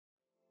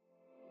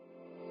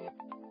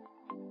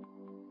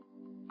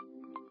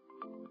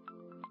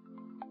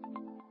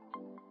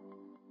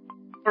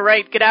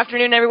right. Good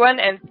afternoon, everyone,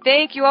 and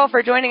thank you all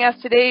for joining us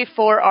today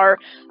for our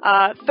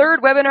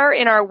third webinar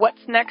in our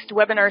What's Next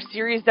webinar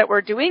series that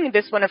we're doing.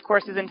 This one, of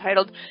course, is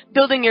entitled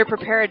Building Your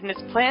Preparedness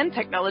Plan,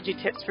 Technology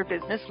Tips for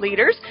Business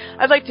Leaders.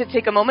 I'd like to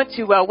take a moment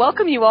to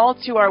welcome you all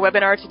to our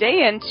webinar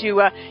today and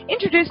to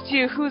introduce to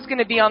you who's going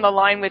to be on the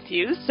line with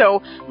you.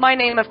 So my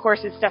name, of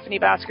course, is Stephanie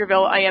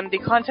Baskerville. I am the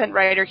content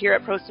writer here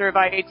at ProServe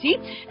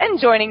IT, and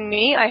joining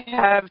me, I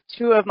have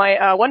two of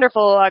my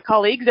wonderful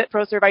colleagues at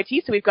ProServe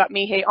IT. So we've got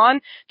Mihai On,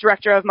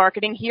 Director of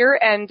Marketing here,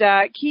 and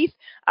Keith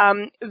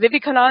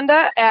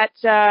Vivekananda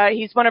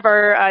he's one of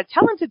our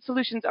talented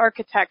solutions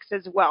architects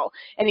as well,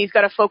 and he's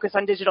got a focus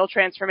on digital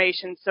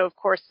transformation. So of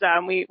course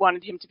we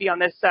wanted him to be on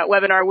this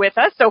webinar with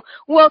us. So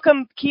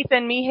welcome Keith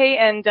and Mihai,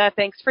 and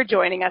thanks for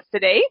joining us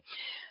today.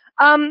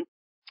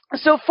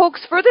 So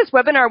folks, for this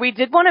webinar, we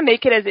did want to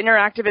make it as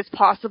interactive as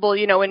possible,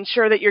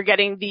 ensure that you're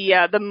getting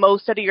the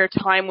most out of your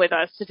time with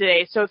us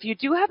today. So if you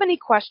do have any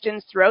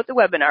questions throughout the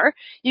webinar,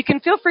 you can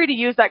feel free to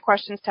use that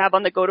questions tab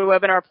on the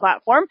GoToWebinar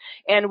platform,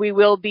 and we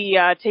will be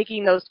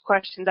taking those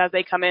questions as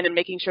they come in and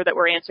making sure that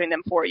we're answering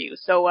them for you.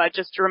 So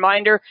just a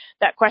reminder,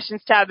 that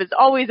questions tab is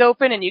always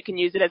open, and you can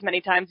use it as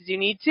many times as you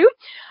need to.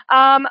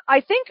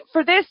 I think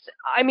for this,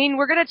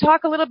 we're going to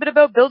talk a little bit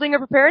about building a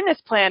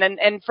preparedness plan,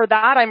 and for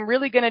that, I'm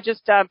really going to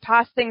just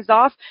pass things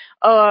off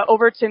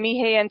over to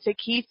Mihai and to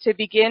Keith to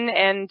begin,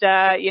 and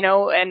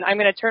and I'm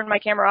going to turn my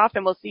camera off,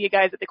 and we'll see you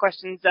guys at the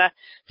questions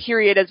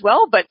period as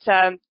well. But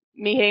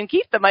Mihai and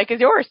Keith, the mic is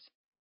yours.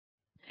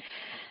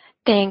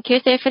 Thank you,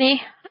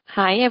 Stephanie.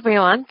 Hi,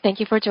 everyone.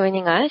 Thank you for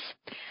joining us.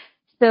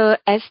 So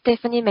as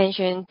Stephanie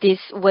mentioned, this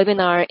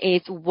webinar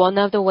is one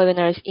of the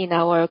webinars in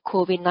our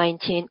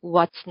COVID-19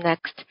 What's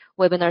Next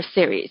webinar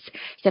series.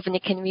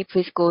 Stephanie, can we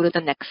please go to the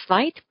next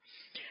slide?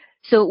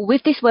 So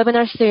with this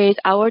webinar series,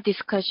 our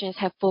discussions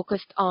have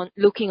focused on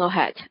looking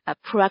ahead,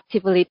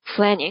 proactively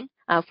planning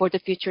for the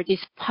future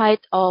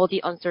despite all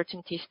the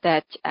uncertainties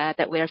that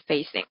we are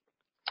facing.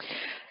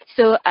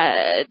 So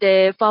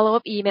the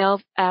follow-up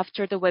email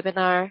after the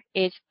webinar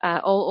is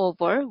all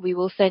over. We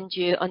will send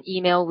you an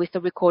email with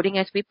the recording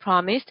as we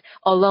promised,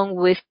 along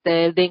with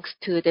the links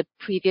to the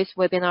previous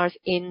webinars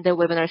in the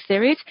webinar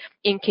series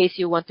in case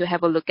you want to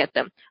have a look at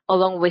them,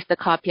 along with the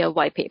copy of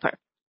white paper.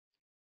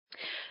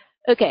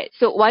 Okay,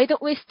 so why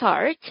don't we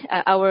start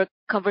our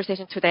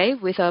conversation today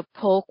with a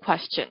poll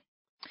question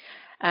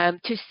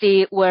to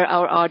see where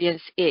our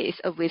audience is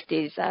with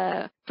this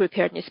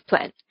preparedness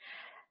plan.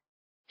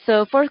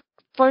 So first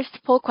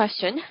poll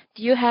question,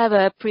 do you have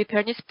a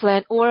preparedness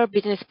plan or a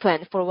business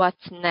plan for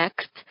what's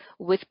next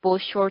with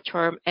both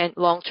short-term and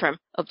long-term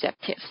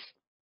objectives?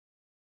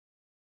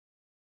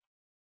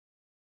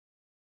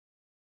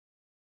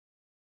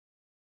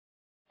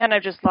 And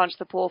I've just launched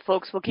the poll,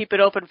 folks. We'll keep it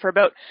open for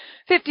about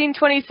 15,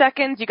 20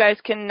 seconds. You guys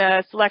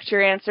can select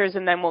your answers,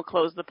 and then we'll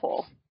close the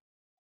poll.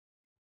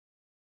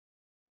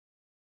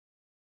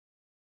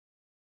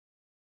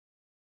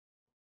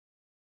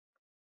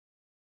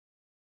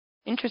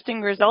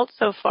 Interesting results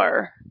so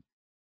far.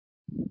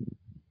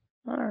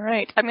 All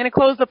right. I'm going to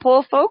close the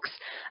poll, folks.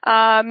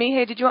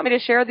 Mihai, did you want me to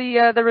share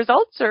the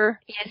results? Or?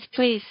 Yes,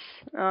 please.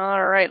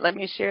 All right. Let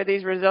me share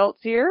these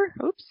results here.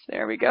 Oops.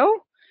 There we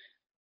go.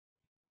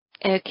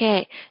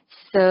 Okay,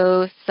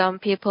 so some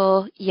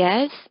people,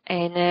 yes,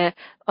 and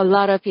a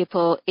lot of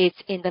people, it's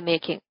in the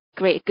making.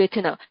 Great, good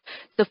to know.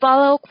 The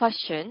follow-up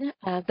question,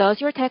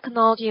 does your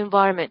technology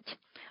environment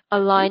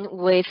align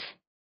with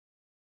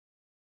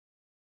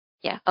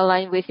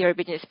your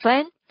business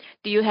plan?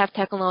 Do you have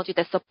technology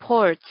that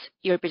supports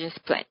your business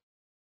plan?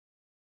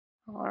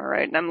 All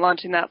right, and I'm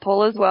launching that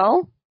poll as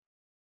well.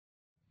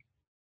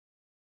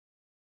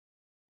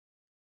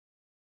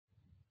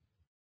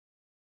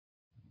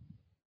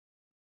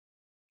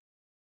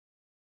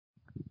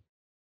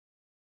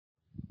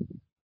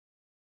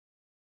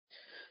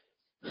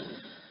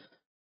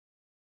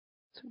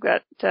 So we've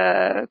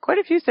got quite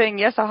a few saying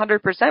yes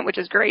 100%, which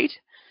is great.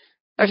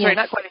 Or sorry,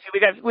 not quite a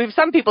few. We have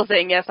some people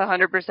saying yes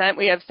 100%.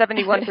 We have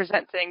 71%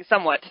 saying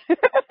somewhat.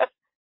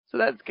 So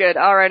that's good.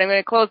 All right, I'm going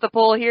to close the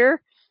poll here.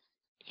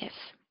 Yes.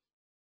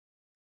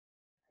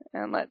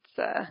 And let's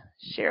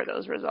share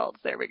those results.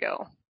 There we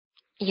go.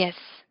 Yes.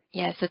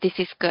 Yeah, so this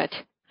is good.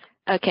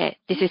 Okay,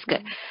 this is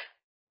good.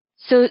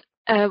 So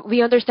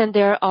we understand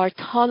there are a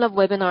ton of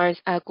webinars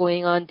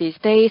going on these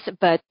days,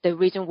 but the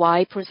reason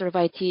why ProServe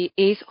IT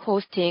is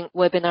hosting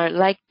webinar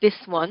like this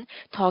one,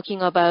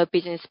 talking about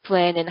business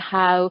plan and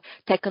how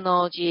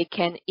technology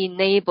can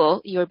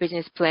enable your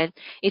business plan,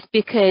 is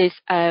because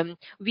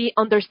we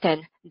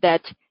understand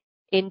that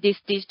in this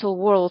digital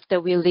world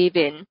that we live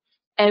in,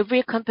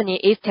 every company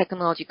is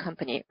technology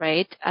company,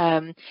 right?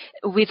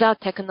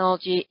 Without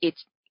technology,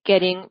 it's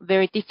getting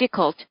very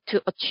difficult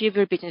to achieve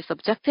your business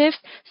objectives.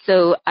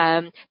 So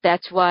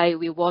that's why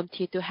we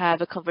wanted to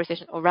have a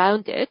conversation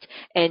around it.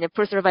 And in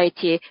ProServe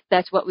IT,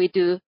 that's what we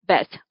do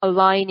best,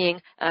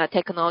 aligning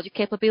technology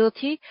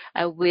capability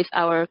with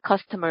our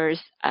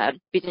customers'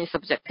 business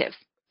objectives.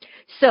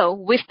 So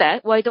with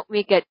that, why don't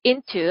we get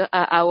into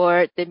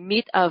the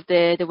meat of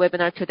the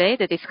webinar today,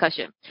 the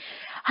discussion.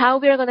 how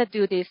we're going to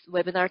do this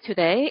webinar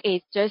today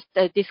is just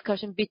a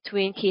discussion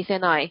between Keith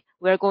and I.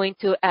 We're going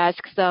to ask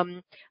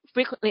some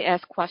frequently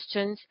asked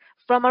questions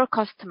from our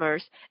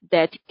customers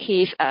that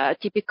Keith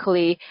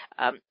typically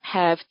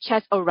have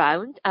chat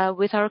around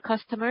with our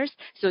customers,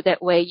 so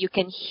that way you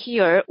can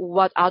hear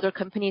what other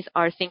companies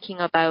are thinking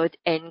about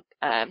and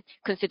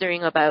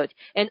considering about.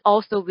 And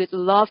also, we'd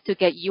love to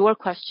get your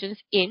questions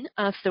in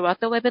throughout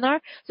the webinar,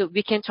 so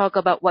we can talk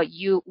about what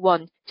you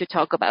want to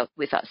talk about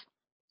with us.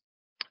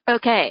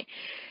 Okay,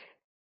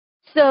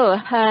 so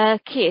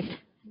Keith,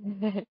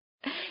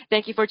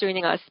 thank you for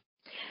joining us.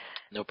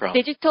 No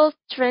problem. Digital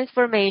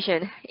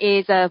transformation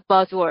is a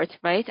buzzword,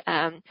 right?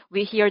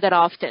 We hear that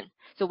often.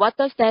 So what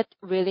does that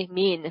really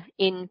mean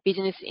in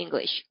business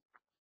English?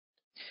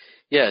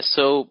 Yeah,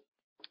 so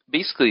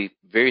basically,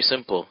 very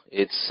simple.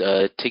 It's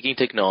taking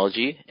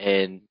technology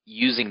and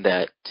using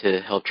that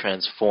to help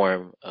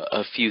transform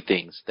a few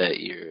things that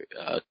your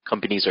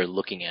companies are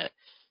looking at.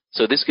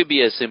 So this could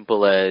be as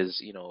simple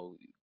as,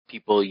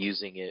 people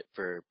using it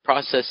for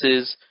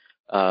processes.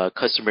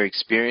 Customer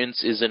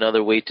experience is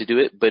another way to do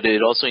it, but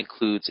it also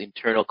includes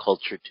internal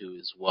culture too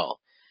as well.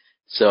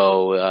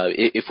 So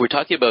if we're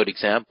talking about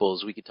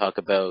examples, we could talk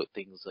about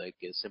things like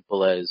as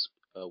simple as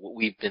what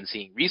we've been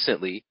seeing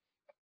recently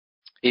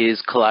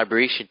is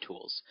collaboration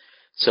tools.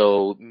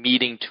 So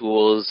meeting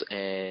tools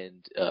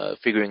and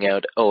figuring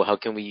out, how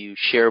can we use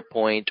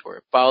SharePoint or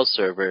a file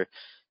server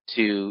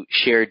to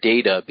share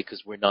data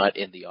because we're not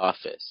in the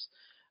office.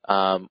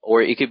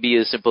 Or it could be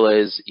as simple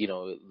as,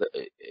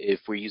 if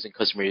we're using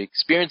customer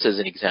experience as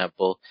an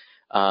example,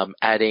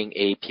 adding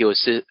a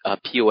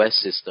POS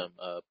system,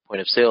 a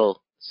point of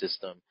sale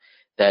system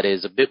that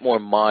is a bit more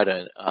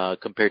modern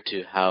compared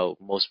to how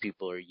most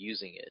people are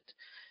using it.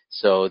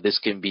 So this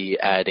can be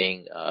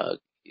adding,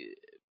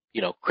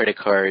 credit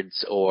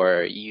cards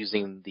or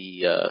using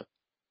the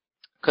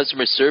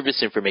customer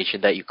service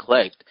information that you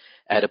collect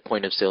at a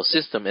point of sale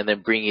system and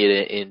then bring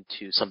it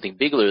into something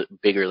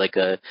bigger like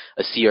a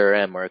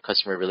CRM or a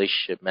customer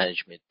relationship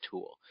management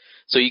tool.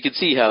 So you can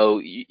see how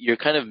you're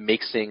kind of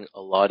mixing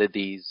a lot of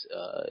these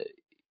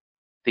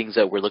things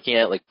that we're looking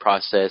at, like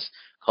process,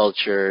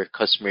 culture,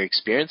 customer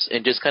experience,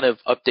 and just kind of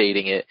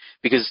updating it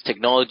because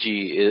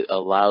technology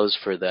allows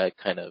for that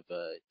kind of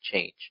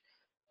change.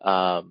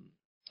 And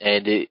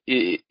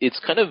it's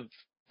kind of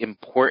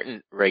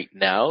important right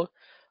now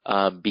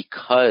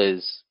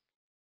because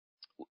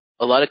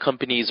a lot of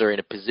companies are in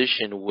a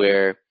position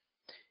where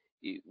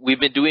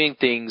we've been doing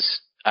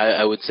things,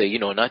 I would say,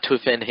 not to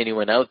offend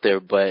anyone out there,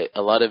 but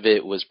a lot of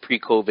it was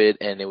pre-COVID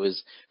and it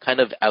was kind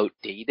of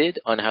outdated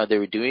on how they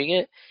were doing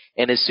it.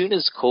 And as soon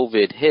as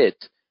COVID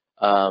hit,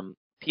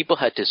 people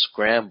had to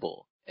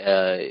scramble.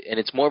 And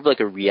it's more of like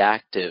a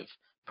reactive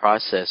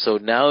process. So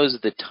now is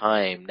the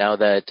time, now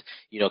that,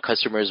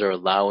 customers are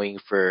allowing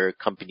for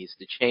companies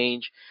to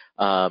change,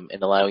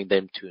 and allowing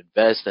them to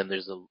invest, and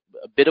there's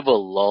a bit of a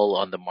lull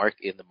on the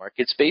in the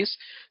market space.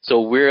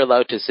 So we're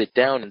allowed to sit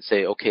down and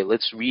say, okay,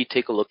 let's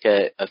take a look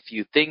at a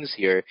few things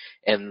here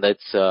and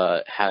let's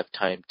have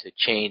time to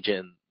change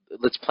and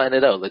let's plan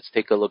it out. Let's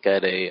take a look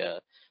at a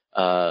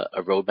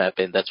roadmap,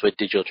 and that's what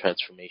digital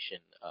transformation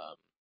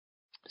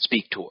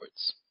speak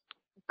towards.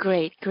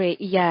 Great.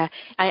 Yeah,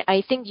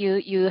 I think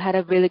you had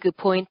a really good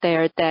point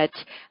there that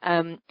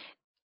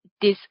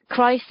this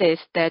crisis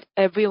that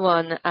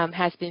everyone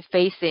has been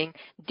facing,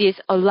 this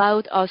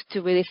allowed us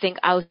to really think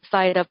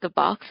outside of the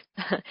box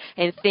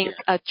and think,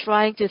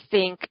 trying to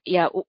think,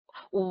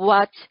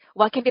 what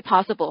can be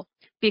possible.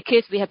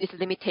 Because we have this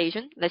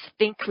limitation, let's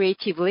think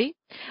creatively,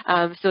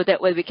 so that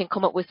way we can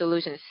come up with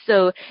solutions.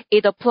 So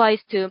it applies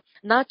to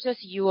not just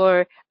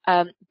your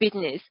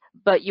business,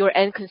 but your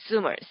end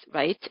consumers,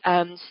 right?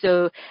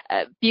 So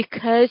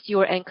because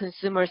your end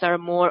consumers are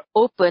more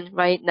open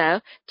right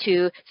now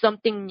to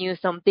something new,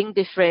 something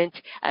different,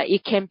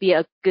 it can be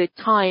a good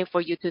time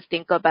for you to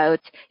think about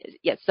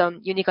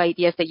some unique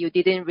ideas that you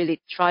didn't really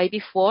try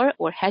before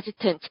or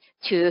hesitant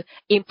to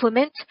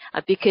implement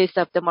because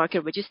of the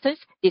market resistance.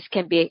 This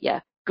can be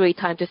great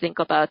time to think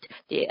about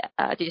the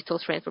digital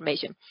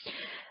transformation.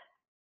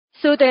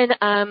 So then,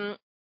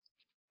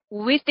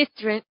 with this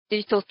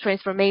digital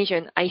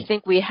transformation, I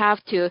think we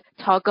have to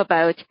talk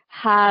about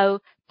how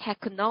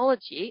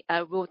technology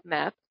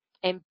roadmap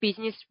and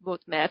business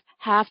roadmap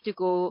have to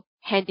go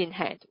hand in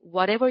hand.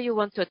 Whatever you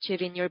want to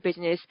achieve in your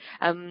business,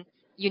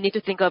 you need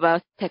to think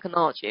about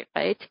technology,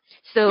 right?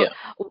 So,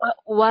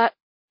 what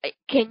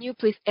can you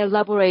please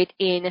elaborate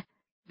in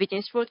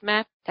business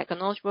roadmap,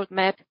 technology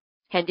roadmap,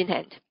 hand in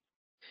hand?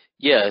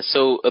 Yeah,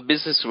 so a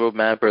business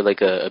roadmap or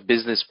like a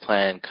business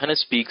plan kind of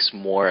speaks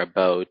more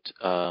about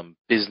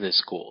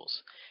business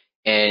goals.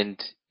 And,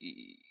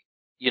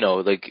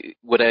 like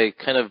what I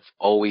kind of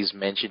always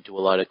mention to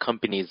a lot of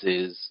companies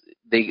is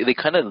they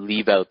kind of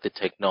leave out the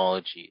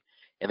technology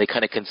and they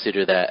kind of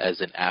consider that as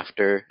an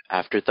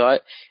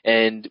afterthought.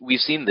 And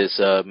we've seen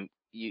this.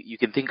 You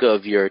can think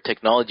of your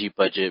technology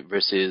budget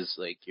versus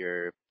like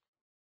your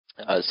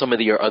some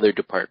of your other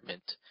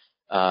department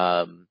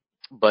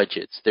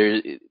budgets.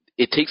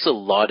 It takes a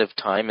lot of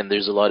time and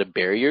there's a lot of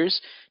barriers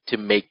to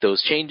make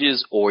those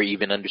changes or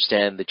even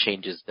understand the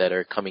changes that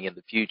are coming in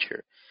the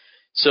future.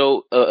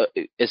 So,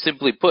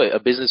 simply put, a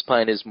business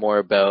plan is more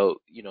about,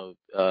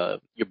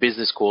 your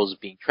business goals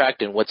being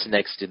tracked and what's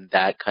next in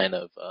that kind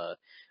of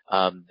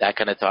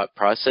thought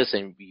process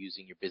and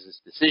using your business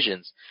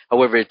decisions.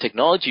 However, a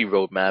technology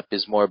roadmap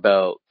is more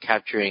about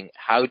capturing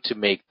how to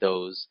make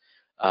those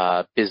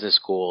business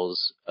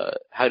goals,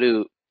 how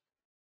to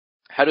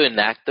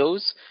enact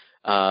those,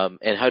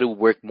 and how to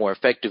work more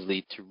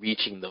effectively to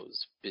reaching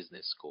those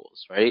business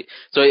goals, right?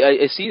 So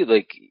I see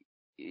like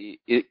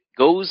it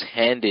goes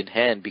hand in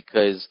hand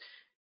because,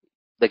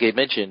 like I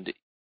mentioned,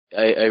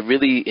 I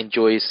really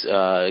enjoy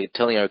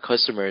telling our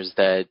customers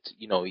that,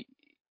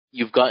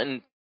 you've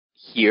gotten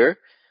here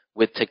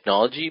with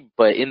technology,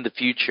 but in the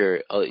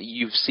future,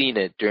 you've seen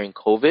it during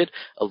COVID,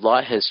 a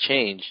lot has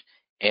changed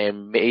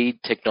and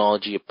made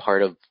technology a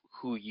part of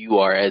who you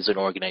are as an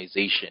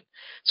organization.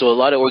 So a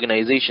lot of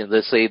organizations,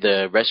 let's say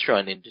the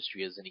restaurant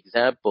industry as an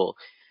example,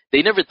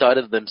 they never thought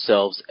of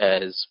themselves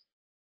as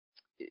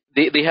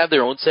they have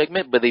their own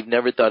segment, but they've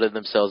never thought of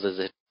themselves as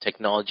a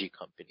technology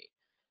company,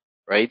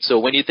 right? So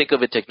when you think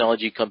of a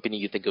technology company,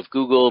 you think of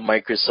Google,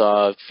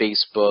 Microsoft,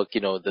 Facebook,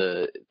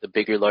 the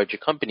bigger, larger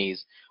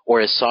companies,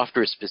 or as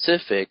software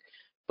specific.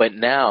 But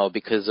now,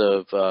 because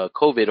of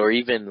COVID, or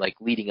even like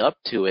leading up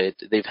to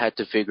it, they've had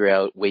to figure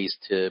out ways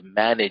to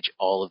manage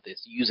all of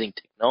this using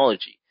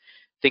technology.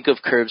 Think of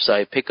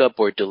curbside pickup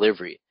or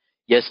delivery.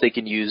 Yes, they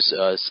can use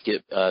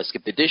Skip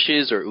the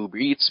Dishes or Uber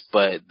Eats,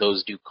 but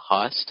those do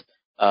cost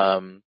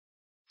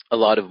a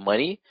lot of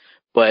money.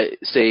 But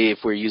say if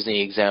we're using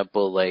an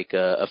example like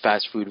a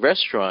fast food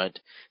restaurant,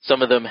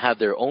 some of them have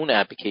their own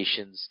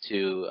applications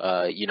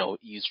to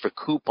use for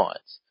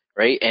coupons,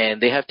 right? And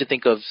they have to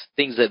think of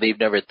things that they've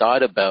never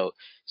thought about,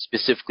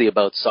 specifically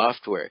about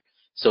software.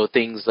 So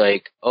things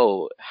like,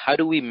 how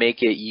do we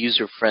make it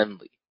user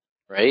friendly,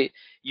 right?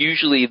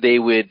 Usually they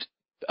would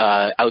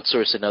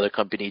outsource another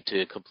company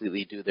to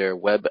completely do their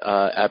web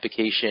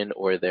application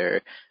or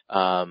their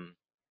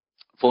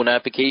phone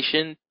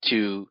application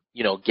to,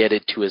 get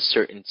it to a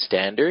certain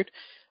standard.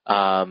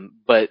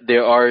 But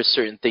there are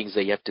certain things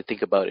that you have to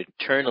think about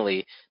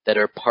internally that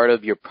are part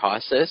of your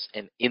process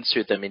and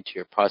insert them into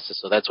your process.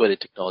 So that's what a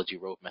technology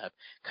roadmap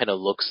kind of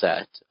looks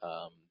at,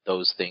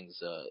 those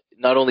things,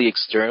 not only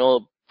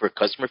external for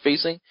customer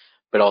facing,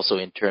 but also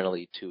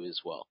internally too as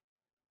well.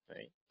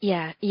 Right.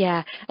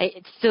 Yeah.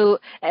 So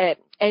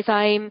as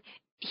I'm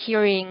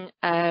hearing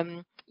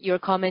your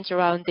comments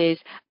around this,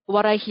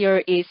 what I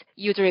hear is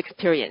user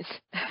experience.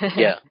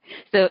 Yeah.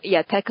 So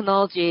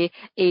technology,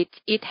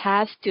 it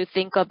has to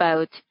think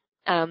about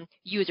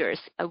users.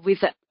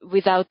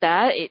 Without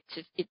that,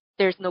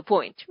 there's no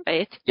point,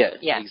 right?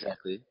 Yeah.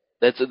 Exactly.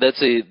 That's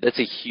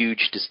a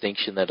huge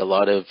distinction that a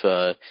lot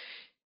of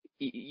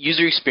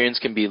user experience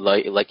can be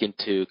likened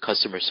to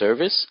customer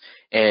service.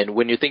 And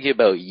when you're thinking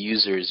about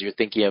users, you're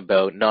thinking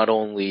about not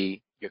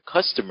only your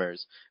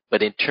customers,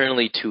 but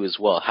internally too as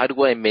well. How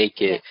do I make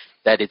it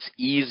that it's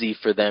easy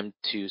for them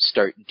to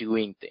start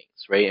doing things,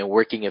 right? And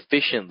working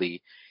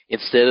efficiently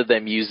instead of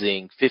them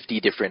using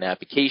 50 different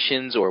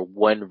applications or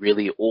one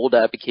really old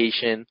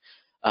application,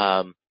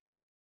 that,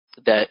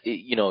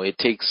 it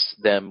takes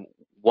them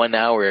 1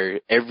 hour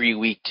every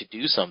week to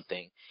do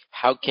something.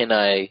 How can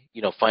I,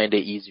 find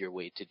an easier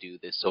way to do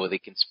this so they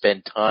can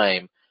spend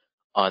time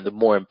on the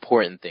more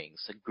important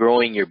things, like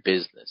growing your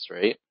business,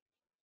 right?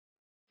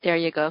 There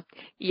you go.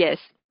 Yes.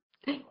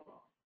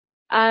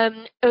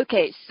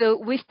 Okay, so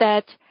with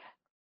that,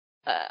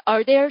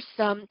 are there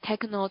some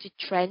technology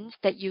trends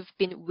that you've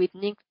been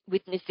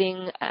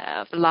witnessing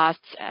the last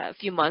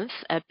few months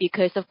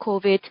because of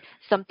COVID?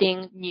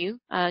 Something new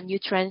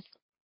trends?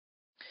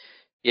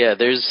 Yeah,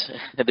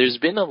 there's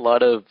been a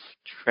lot of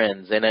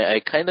trends, and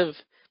I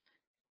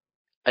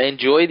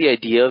enjoy the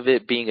idea of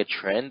it being a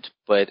trend,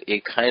 but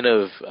it kind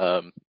of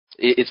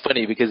it's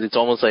funny because it's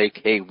almost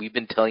like, hey, we've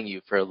been telling you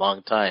for a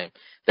long time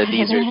that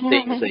these are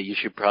things that you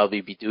should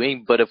probably be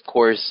doing, but of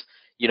course,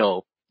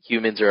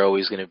 humans are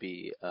always going to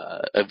be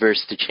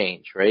averse to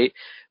change, right?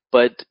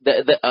 But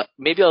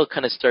maybe I'll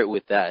kind of start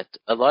with that.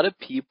 A lot of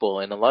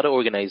people and a lot of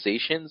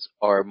organizations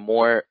are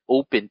more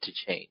open to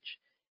change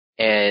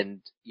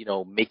and,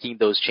 making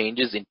those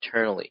changes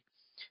internally.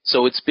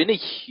 So it's been a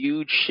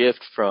huge shift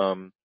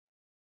from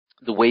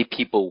the way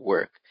people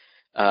work.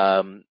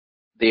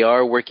 They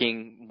are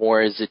working more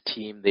as a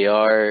team. They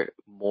are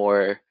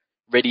more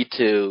ready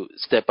to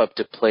step up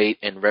to plate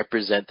and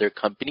represent their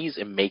companies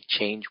and make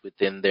change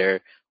within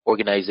their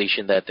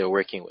organization that they're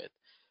working with.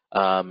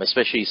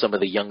 Especially some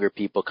of the younger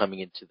people coming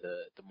into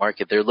the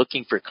market. They're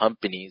looking for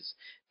companies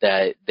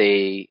that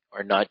they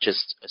are not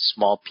just a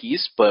small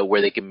piece, but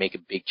where they can make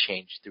a big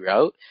change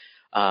throughout.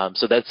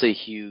 So that's a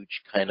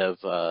huge kind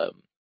of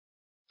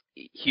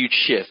huge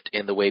shift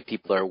in the way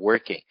people are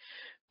working.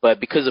 But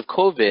because of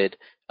COVID,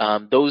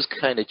 those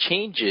kind of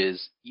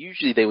changes,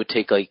 usually they would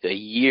take like a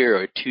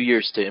year or 2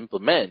 years to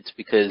implement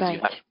because you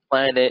have to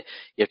plan it.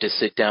 You have to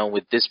sit down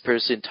with this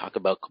person, talk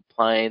about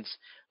compliance,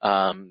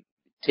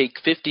 take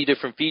 50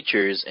 different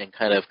features and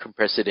kind of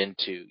compress it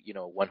into,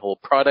 one whole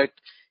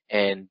product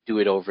and do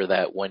it over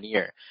that 1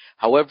 year.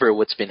 However,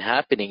 what's been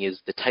happening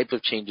is the type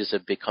of changes are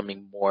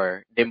becoming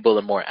more nimble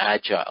and more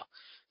agile.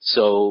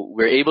 So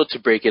we're able to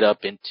break it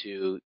up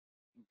into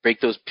break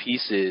those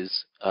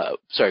pieces,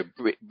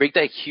 break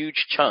that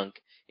huge chunk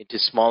into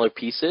smaller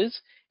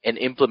pieces and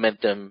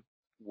implement them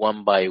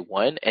one by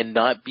one and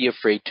not be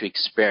afraid to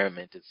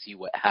experiment and see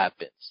what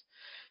happens.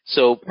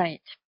 So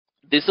Right.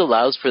 this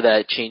allows for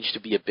that change to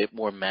be a bit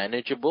more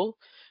manageable.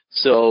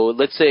 So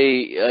let's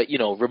say,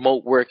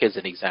 remote work as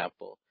an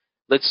example.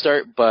 Let's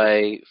start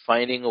by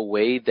finding a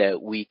way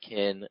that we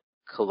can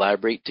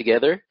collaborate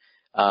together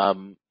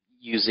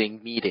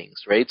using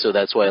meetings, right? So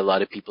that's why a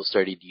lot of people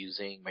started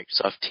using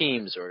Microsoft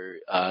Teams or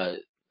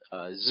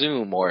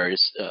Zoom or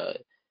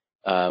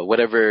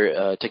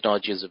whatever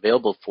technology is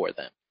available for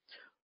them.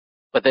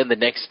 But then the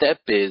next step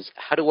is,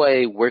 how do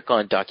I work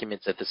on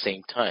documents at the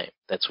same time?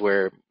 That's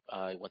where,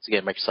 once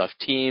again, Microsoft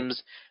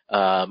Teams,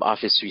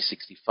 Office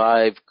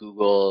 365,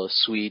 Google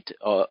Suite,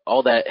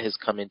 all that has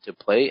come into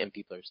play, and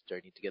people are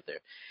starting to get there.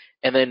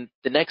 And then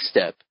the next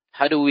step,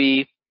 how do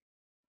we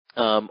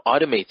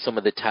automate some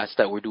of the tasks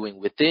that we're doing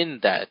within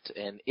that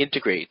and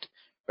integrate,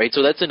 right?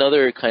 So that's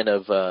another kind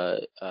of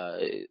a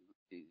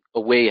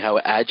way how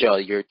agile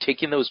you're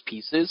taking those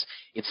pieces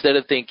instead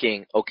of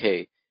thinking,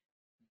 okay,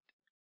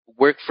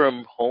 work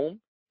from home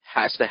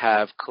has to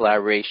have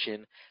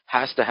collaboration,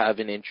 has to have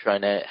an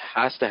intranet,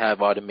 has to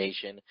have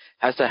automation,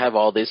 has to have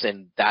all this,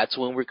 and that's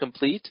when we're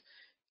complete.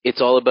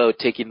 It's all about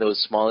taking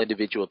those small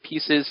individual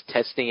pieces,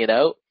 testing it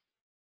out,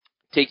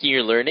 taking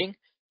your learning,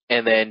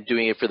 and then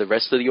doing it for the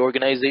rest of the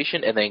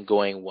organization, and then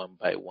going one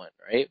by one,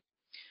 right?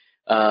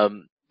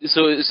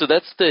 So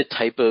that's the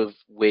type of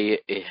way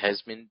it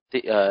has been.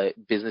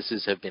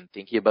 Businesses have been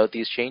thinking about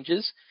these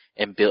changes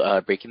and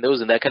breaking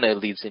those, and that kind of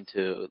leads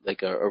into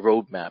like a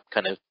roadmap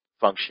kind of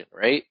function,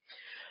 right?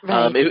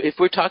 Right. If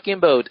we're talking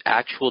about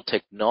actual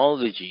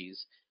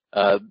technologies,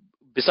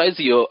 besides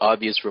the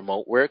obvious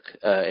remote work,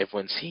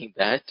 everyone's seeing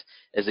that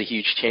as a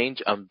huge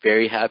change. I'm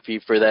very happy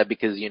for that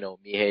because,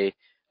 Mihei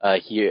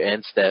here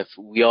and Steph,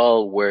 we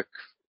all work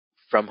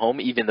from home,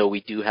 even though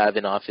we do have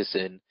an office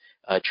in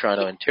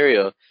Toronto,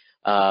 Ontario.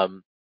 I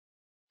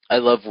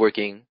love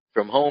working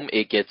from home.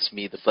 It gets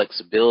me the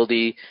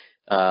flexibility,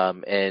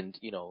 and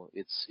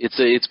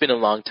it's been a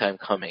long time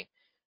coming.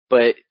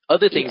 But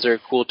other things are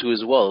cool too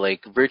as well,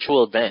 like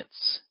virtual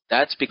events.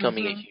 That's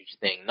becoming a huge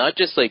thing. Not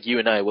just like you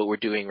and I, what we're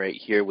doing right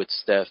here with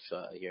Steph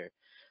here.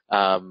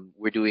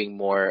 We're doing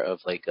more of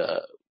like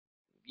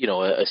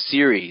a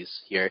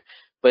series here.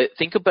 But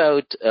think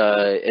about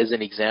as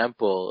an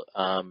example,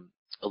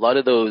 a lot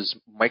of those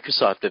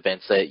Microsoft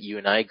events that you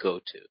and I go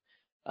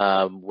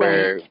to,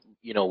 where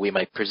Right. we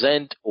might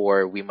present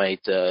or we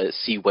might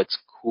see what's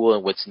cool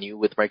and what's new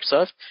with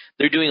Microsoft.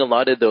 They're doing a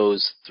lot of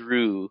those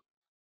through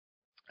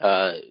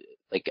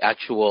like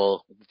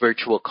actual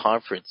virtual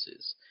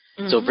conferences.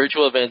 So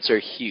virtual events are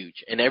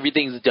huge, and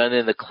everything's done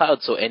in the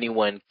cloud, so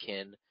anyone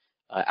can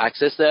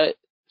access that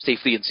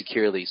safely and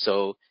securely.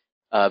 So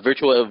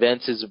virtual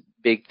events is a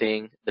big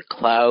thing. The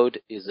cloud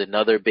is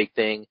another big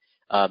thing.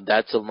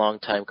 That's a long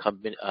time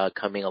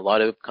coming. A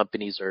lot of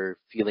companies are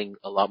feeling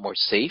a lot more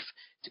safe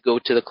to go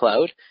to the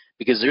cloud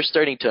because they're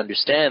starting to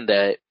understand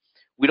that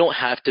we don't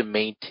have to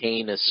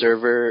maintain a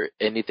server,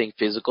 anything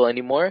physical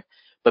anymore.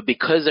 But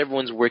because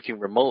everyone's working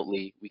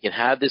remotely, we can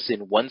have this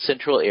in one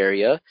central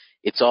area.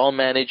 It's all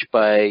managed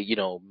by,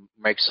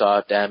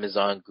 Microsoft,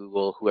 Amazon,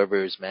 Google,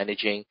 whoever is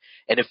managing,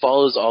 and it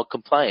follows all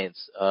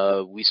compliance.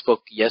 We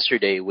spoke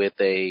yesterday with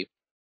a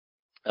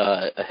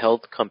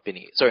health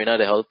company. Sorry,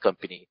 not a health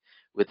company.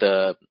 With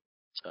a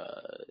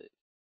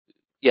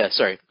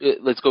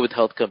let's go with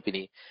health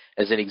company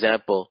as an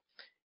example.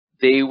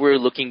 They were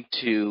looking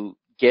to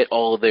get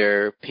all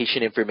their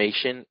patient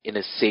information in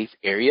a safe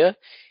area.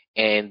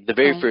 And the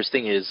very first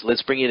thing is,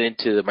 let's bring it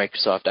into the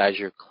Microsoft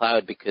Azure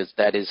cloud because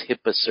that is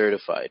HIPAA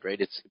certified,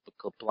 right? It's HIPAA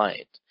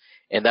compliant.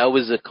 And that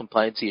was a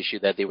compliance issue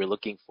that they were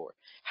looking for.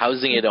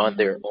 Housing it on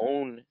their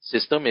own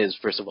system is,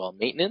 first of all,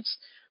 maintenance,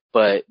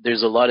 but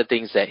there's a lot of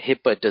things that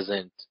HIPAA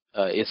doesn't,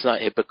 it's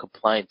not HIPAA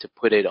compliant to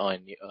put it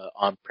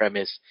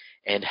on-premise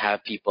and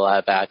have people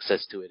have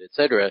access to it, et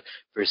cetera,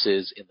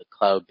 versus in the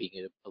cloud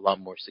being a lot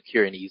more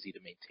secure and easy to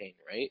maintain,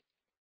 right?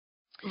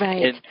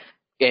 Right.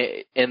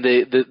 And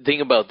the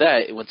thing about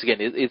that, once again,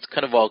 it's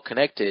kind of all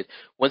connected.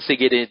 Once they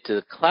get into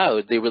the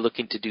cloud, they were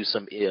looking to do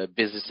some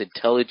business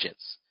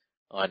intelligence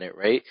on it,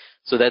 right?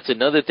 So that's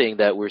another thing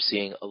that we're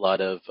seeing a lot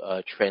of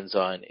trends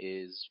on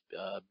is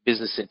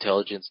business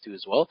intelligence too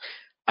as well.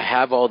 I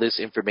have all this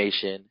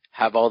information,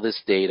 have all this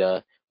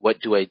data. What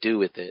do I do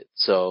with it?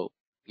 So,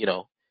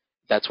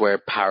 that's where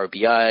Power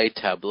BI,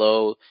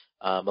 Tableau,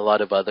 a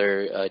lot of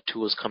other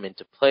tools come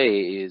into play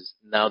is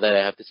now that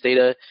I have this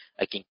data,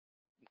 I can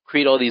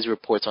create all these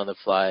reports on the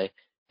fly,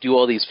 do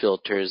all these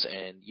filters,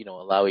 and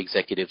allow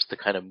executives to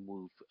kind of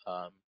move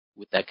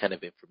with that kind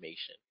of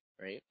information,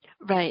 right?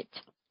 Right.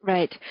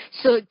 Right.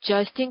 So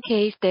just in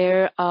case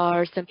there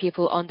are some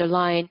people on the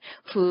line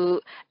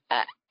who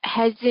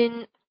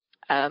hasn't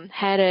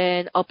had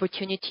an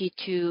opportunity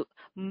to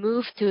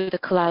move to the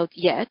cloud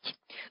yet.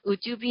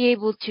 Would you be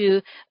able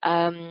to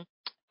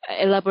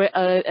elaborate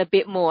a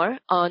bit more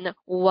on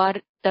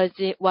what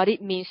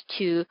it means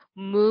to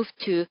move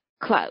to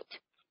cloud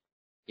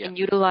Yeah. and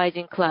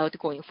utilizing cloud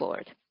going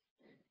forward?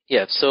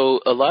 Yeah.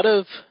 So a lot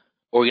of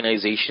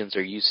organizations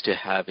are used to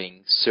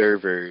having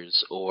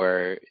servers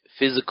or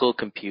physical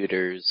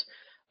computers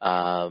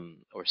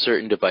or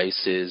certain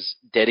devices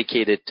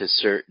dedicated to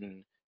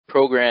certain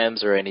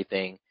programs or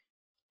anything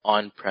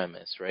on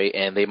premise, right?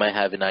 And they might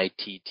have an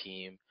IT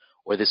team,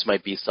 or this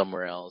might be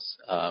somewhere else,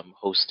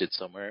 hosted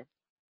somewhere.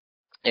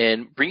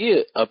 And bringing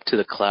it up to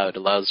the cloud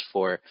allows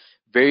for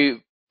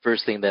very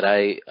first thing that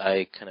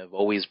I kind of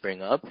always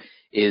bring up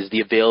is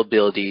the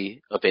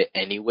availability of it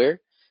anywhere.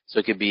 So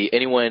it could be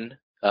anyone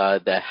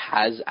that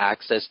has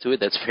access to it.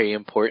 That's very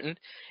important.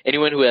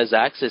 Anyone who has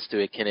access to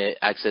it can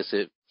access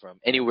it from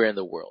anywhere in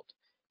the world.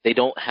 They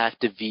don't have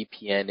to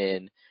VPN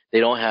in. They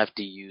don't have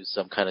to use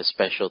some kind of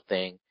special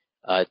thing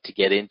to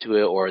get into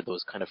it or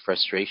those kind of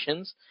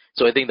frustrations.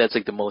 So I think that's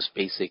like the most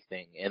basic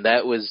thing, and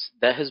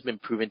that has been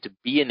proven to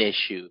be an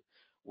issue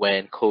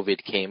when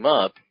COVID came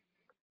up.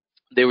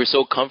 They were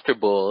so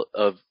comfortable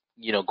of,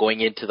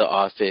 going into the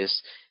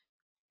office.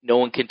 No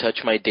one can touch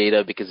my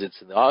data because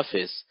it's in the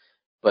office.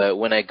 But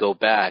when I go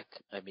back,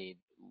 I mean,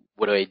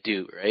 what do I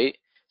do, right?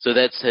 So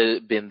that's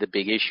been the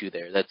big issue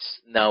there. That's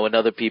now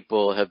another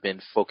people have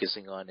been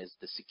focusing on is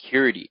the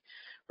security,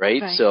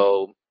 right?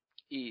 So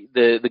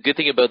the good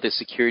thing about the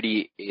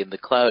security in the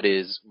cloud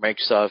is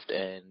Microsoft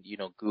and,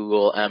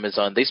 Google,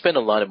 Amazon, they spend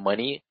a lot of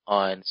money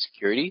on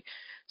security.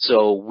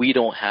 So we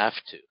don't have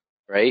to,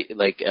 right?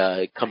 Like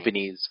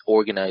companies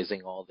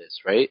organizing all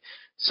this, right?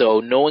 So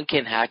no one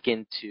can hack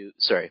into,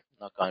 sorry,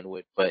 knock on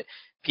wood, but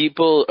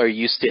people are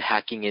used to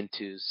hacking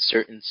into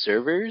certain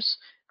servers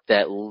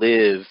that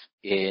live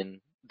in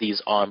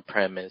these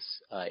on-premise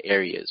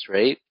areas,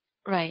 right?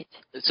 Right.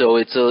 So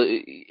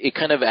it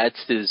kind of adds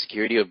to the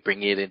security of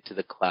bringing it into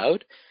the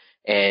cloud.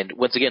 And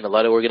once again, a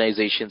lot of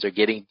organizations are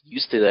getting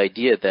used to the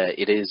idea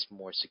that it is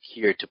more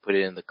secure to put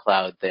it in the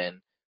cloud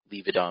than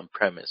leave it on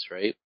premise,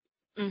 right?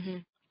 Mm-hmm.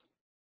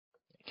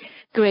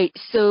 Great.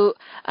 So,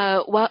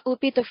 what would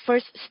be the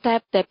first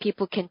step that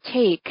people can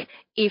take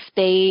if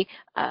they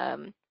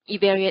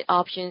evaluate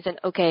options and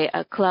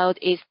cloud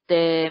is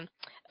the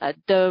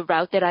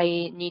route that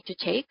I need to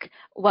take?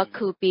 What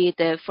could be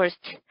the first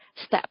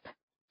step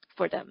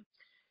for them?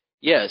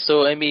 Yeah,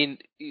 so I mean,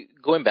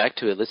 going back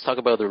to it, let's talk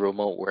about the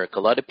remote work.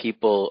 A lot of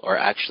people are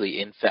actually,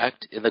 in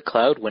fact, in the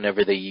cloud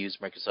whenever they use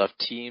Microsoft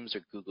Teams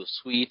or Google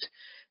Suite.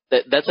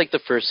 That's like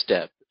the first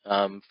step.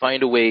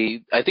 Find a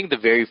way. I think the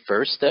very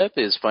first step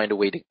is find a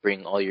way to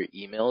bring all your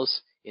emails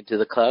into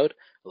the cloud.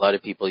 A lot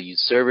of people use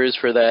servers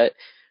for that.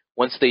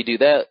 Once they do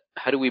that,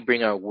 how do we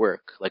bring our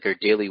work, like our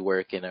daily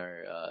work and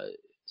our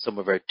some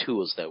of our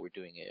tools that we're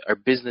doing it, our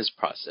business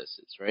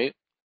processes, right?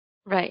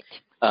 Right.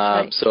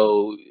 Right.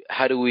 So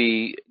how do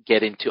we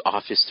get into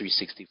Office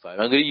 365?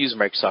 I'm going to use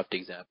Microsoft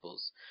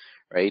examples,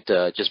 right?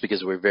 Just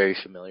because we're very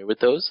familiar with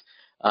those.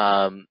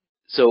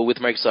 So with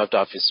Microsoft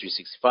Office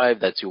 365,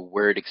 that's your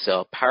Word,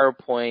 Excel,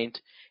 PowerPoint,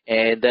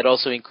 and that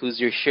also includes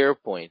your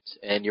SharePoint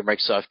and your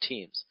Microsoft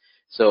Teams.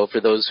 So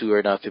for those who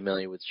are not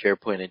familiar with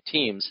SharePoint and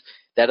Teams,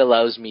 that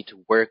allows me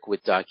to work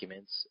with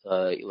documents.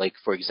 Like,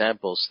 for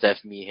example, Steph,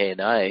 Mihei,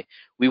 and I,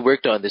 we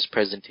worked on this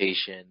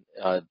presentation,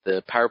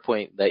 the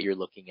PowerPoint that you're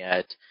looking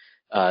at,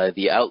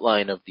 the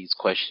outline of these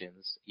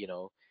questions,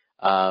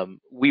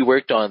 we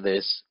worked on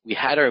this. We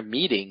had our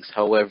meetings.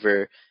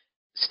 However,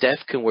 Steph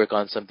can work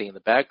on something in the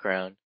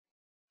background,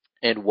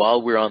 and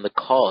while we're on the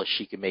call,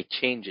 she can make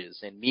changes,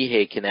 and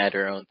Mihei can add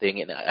her own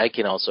thing, and I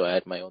can also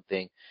add my own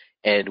thing,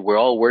 and we're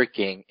all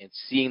working and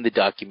seeing the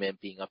document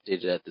being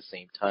updated at the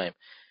same time.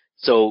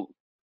 So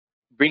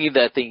bringing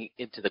that thing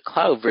into the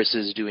cloud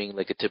versus doing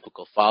like a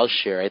typical file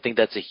share, I think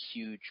that's a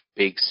huge,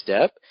 big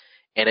step,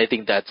 and I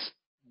think that's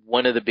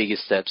one of the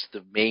biggest steps,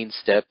 the main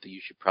step that you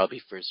should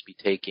probably first be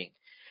taking.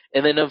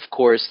 And then, of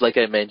course, like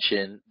I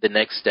mentioned, the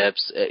next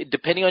steps,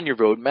 depending on your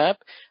roadmap,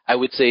 I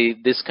would say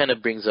this kind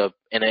of brings up,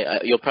 and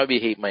you'll probably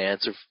hate my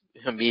answer,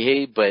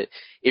 Mihei, but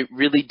it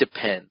really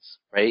depends,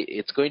 right?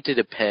 It's going to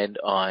depend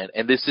on,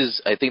 and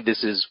I think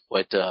this is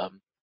what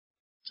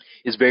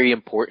is very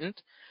important.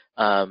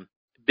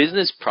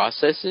 Business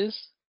processes,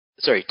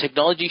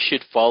 technology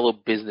should follow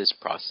business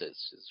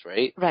processes,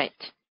 right? Right.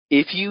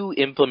 If you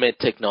implement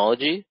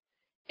technology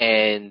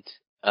and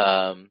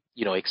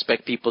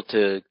expect people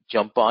to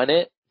jump on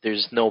it,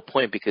 there's no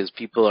point because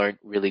people aren't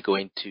really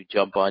going to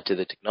jump onto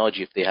the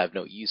technology if they have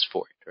no use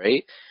for it,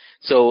 right?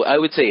 So I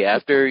would say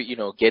after,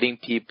 getting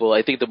people,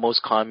 I think the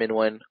most common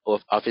one of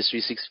Office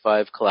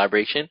 365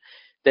 collaboration,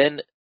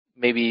 then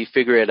maybe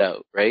figure it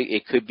out, right?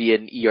 It could be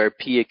an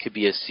ERP, it could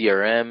be a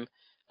CRM,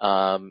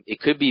 it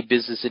could be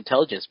business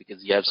intelligence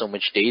because you have so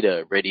much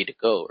data ready to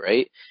go,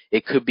 right?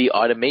 It could be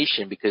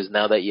automation because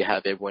now that you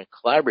have everyone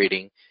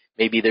collaborating,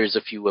 maybe there's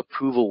a few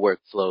approval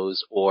workflows,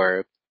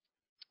 or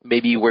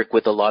maybe you work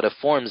with a lot of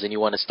forms and you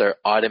want to start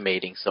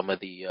automating some of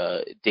the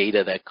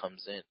data that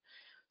comes in.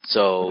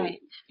 So, Right.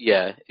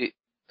 yeah,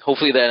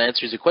 hopefully that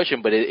answers your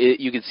question, but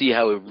you can see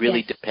how it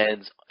really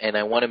depends. And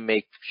I want to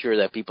make sure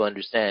that people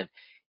understand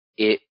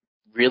it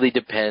really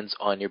depends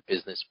on your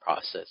business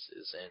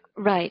processes. And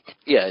Right.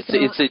 yeah,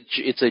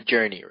 it's a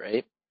journey,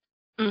 right?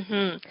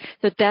 Mm-hmm.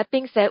 So that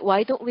being said,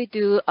 why don't we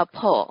do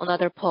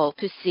another poll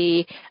to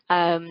see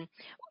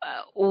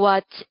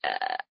what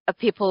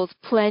people's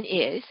plan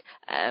is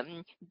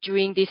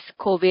during this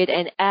COVID,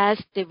 and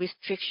as the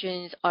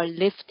restrictions are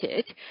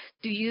lifted,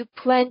 do you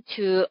plan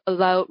to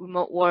allow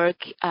remote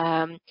work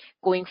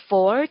going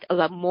forward, a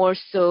lot more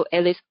so,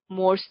 at least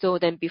more so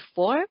than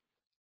before?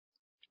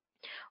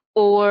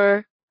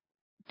 Or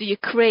do you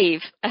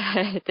crave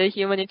the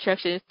human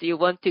interactions? Do you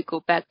want to go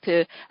back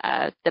to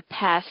the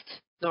past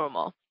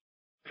normal?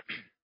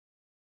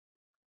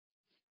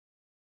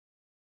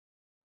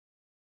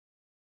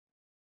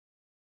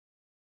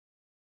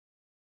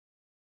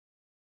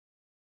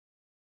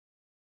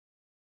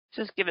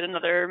 Just give it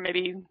another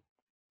maybe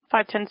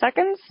 5-10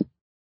 seconds.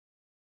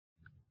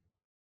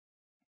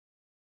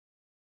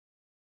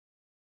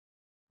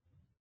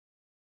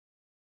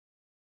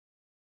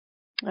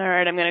 All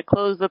right, I'm going to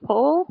close the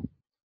poll.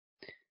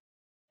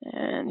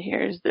 And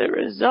here's the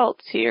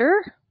results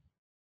here.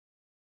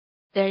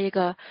 There you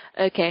go.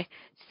 Okay,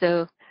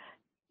 so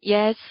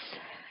yes,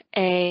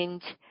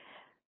 and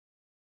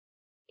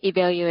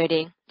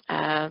evaluating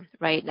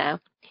right now.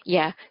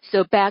 Yeah,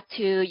 so back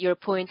to your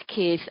point,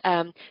 Keith,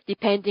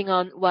 depending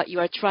on what you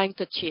are trying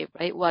to achieve,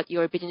 right, what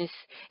your business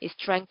is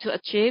trying to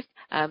achieve,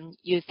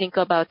 you think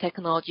about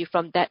technology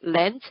from that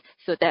lens,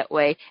 so that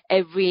way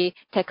every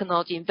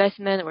technology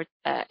investment or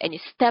any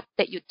step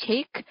that you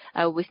take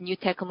with new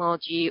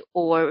technology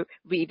or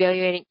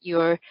reevaluating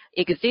your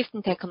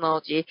existing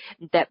technology,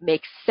 that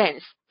makes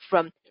sense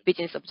from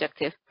business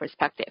objective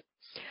perspective.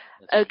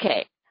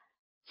 Okay.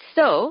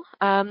 So,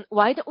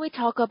 why don't we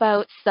talk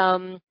about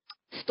some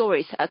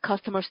stories,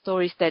 customer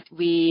stories that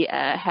we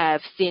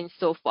have seen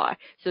so far,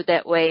 so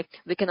that way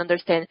we can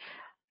understand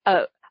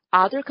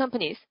other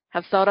companies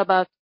have thought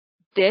about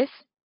this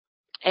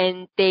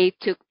and they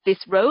took this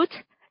road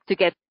to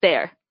get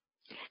there.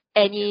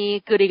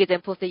 Any good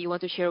examples that you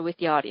want to share with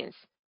the audience?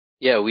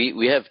 Yeah,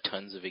 we have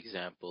tons of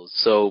examples.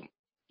 So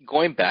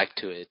going back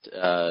to it,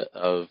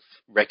 of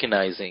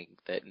recognizing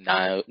that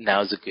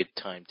now's a good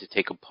time to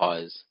take a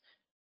pause.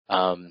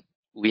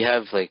 We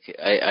have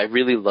I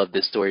really love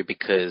this story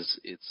because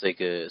it's like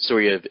a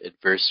story of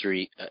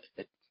adversity,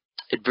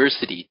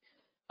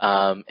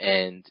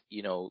 and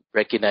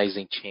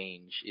recognizing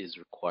change is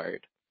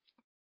required.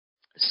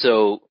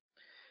 So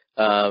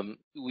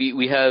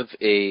we have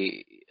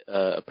a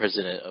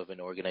president of an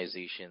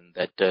organization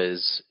that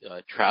does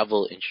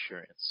travel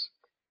insurance.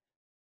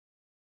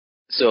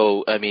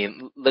 So, I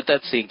mean, let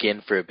that sink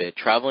in for a bit.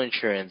 Travel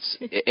insurance,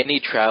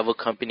 any travel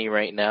company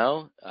right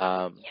now.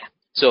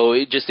 So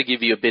just to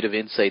give you a bit of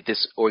insight,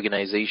 this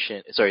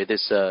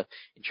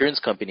insurance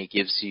company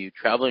gives you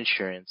travel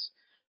insurance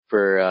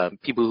for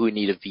people who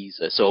need a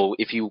visa. So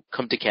if you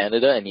come to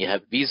Canada and you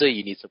have a visa,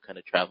 you need some kind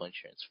of travel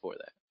insurance for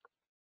that.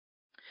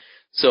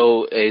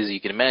 So as you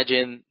can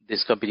imagine,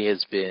 this company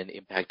has been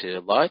impacted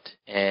a lot,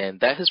 and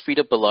that has freed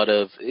up a lot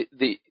of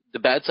the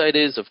bad side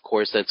is, of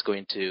course, that's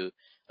going to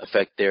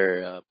affect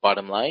their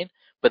bottom line,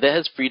 but that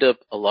has freed up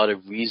a lot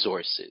of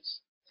resources.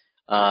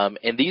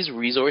 And these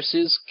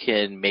resources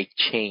can make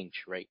change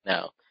right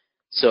now.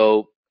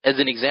 So as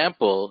an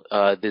example,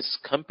 this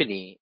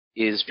company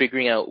is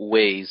figuring out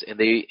ways, and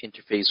they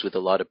interface with a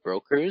lot of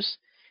brokers,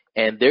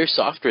 and their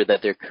software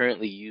that they're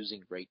currently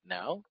using right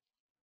now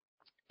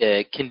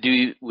can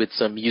do with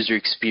some user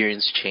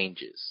experience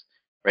changes,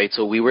 right?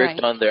 So we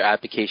worked on their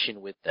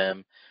application with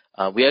them.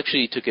 We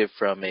actually took it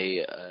from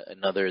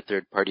another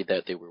third party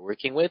that they were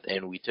working with,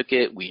 and we took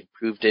it, we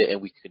improved it,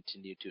 and we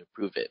continue to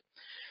improve it.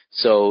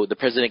 So the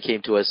president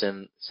came to us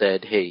and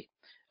said, hey,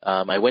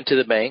 I went to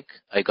the bank,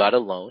 I got a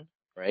loan,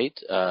 right?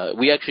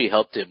 We actually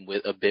helped him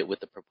with a bit with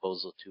the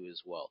proposal too as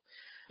well.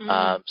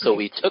 So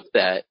we took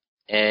that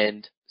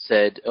and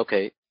said,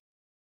 okay,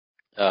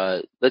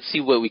 let's see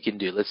what we can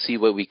do. Let's see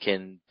what we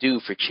can do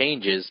for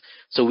changes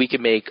so we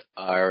can make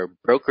our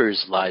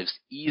brokers' lives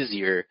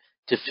easier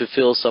to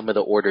fulfill some of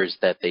the orders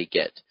that they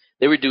get.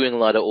 They were doing a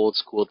lot of old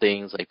school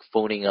things like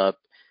phoning up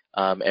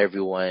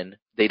everyone.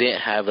 They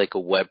didn't have like a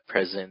web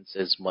presence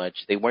as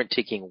much. They weren't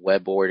taking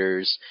web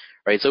orders,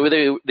 right? So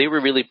they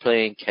were really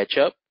playing catch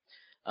up.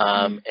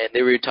 And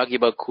they were talking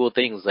about cool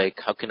things like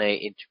how can I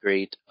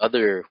integrate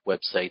other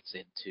websites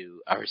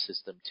into our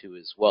system too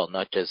as well,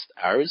 not just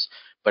ours,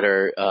 but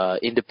our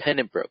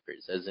independent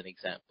brokers as an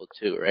example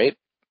too, right?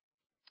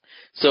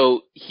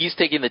 So he's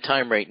taking the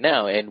time right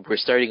now, and we're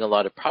starting a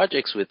lot of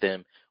projects with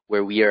him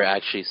where we are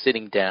actually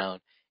sitting down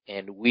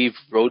and we've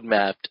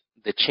roadmapped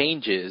the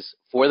changes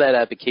for that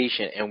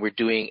application, and we're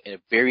doing a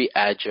very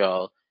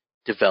agile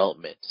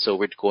development. So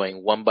we're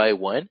going one by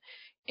one,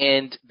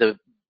 and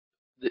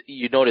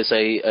you notice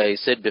I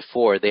said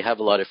before they have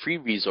a lot of free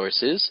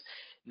resources.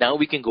 Now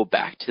we can go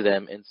back to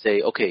them and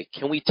say, okay,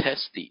 can we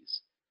test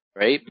these,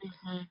 right?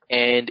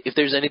 And if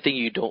there's anything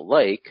you don't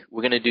like,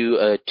 we're going to do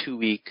a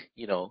 2-week,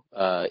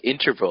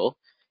 interval,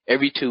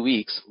 every 2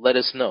 weeks, let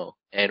us know,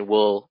 and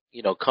we'll,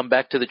 come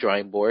back to the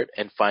drawing board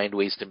and find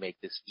ways to make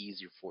this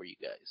easier for you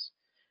guys,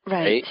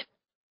 Right. right?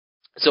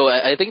 So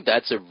I think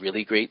that's a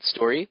really great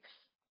story.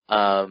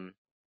 Um,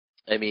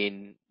 I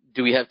mean,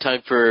 do we have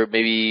time for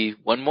maybe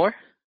one more?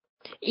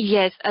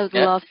 Yes, I would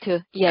Yeah. love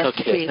to. Yes,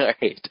 Okay, please. all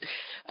right.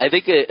 I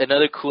think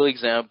another cool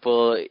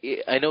example.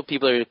 I know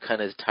people are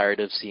kind of tired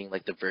of seeing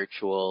like the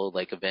virtual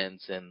like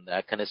events and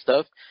that kind of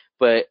stuff,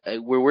 but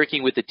we're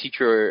working with the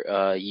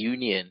teacher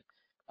union,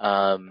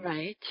 um,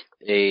 Right.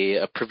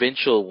 a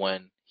provincial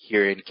one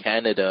here in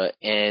Canada,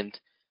 and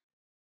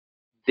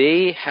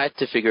they had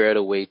to figure out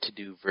a way to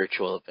do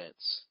virtual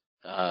events.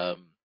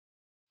 Um,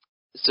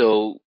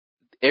 so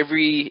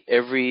every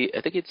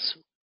I think it's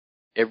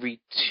every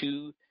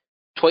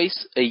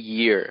twice a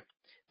year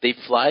they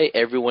fly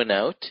everyone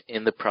out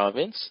in the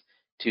province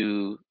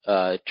to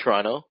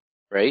Toronto,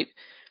 right?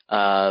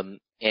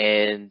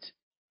 And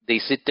they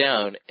sit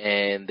down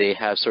and they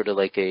have sort of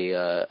like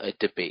a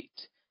debate.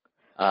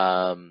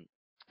 Um,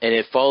 and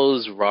it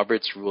follows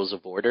Robert's Rules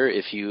of Order.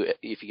 If you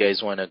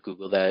guys want to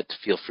Google that,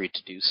 feel free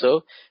to do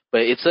so.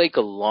 But it's like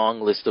a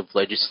long list of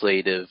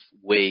legislative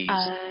ways,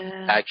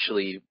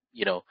 actually,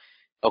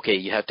 okay,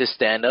 you have to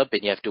stand up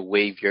and you have to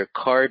wave your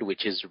card,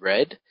 which is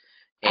red,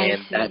 I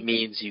and that see.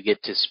 means you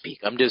get to speak.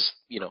 I'm just,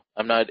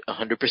 I'm not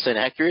 100%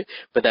 accurate,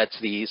 but that's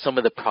some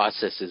of the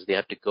processes they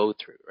have to go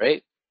through,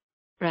 right?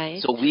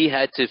 Right. So we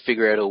had to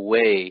figure out a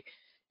way,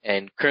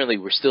 and currently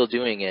we're still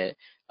doing it.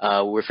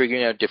 We're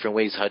figuring out different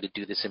ways how to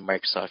do this in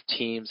Microsoft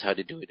Teams, how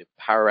to do it in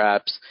Power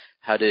Apps,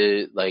 how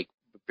to like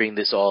bring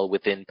this all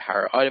within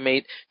Power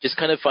Automate. Just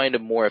kind of find a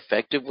more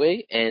effective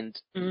way, and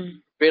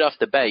right off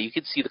the bat, you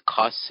can see the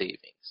cost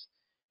savings.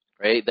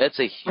 Right, that's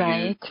a huge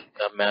Right.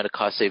 amount of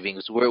cost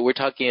savings. We're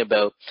talking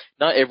about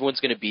not everyone's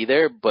going to be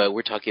there, but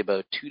we're talking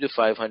about 200 to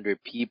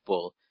 500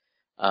 people,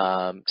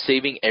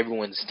 saving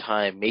everyone's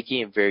time,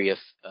 making it very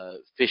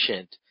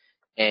efficient.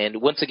 And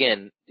once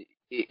again,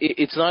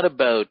 it's not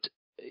about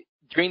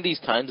during these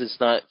times. It's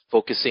not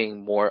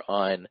focusing more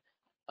on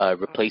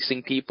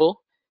replacing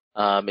people.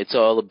 It's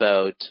all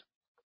about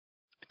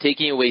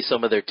taking away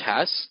some of their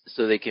tasks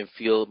so they can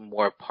feel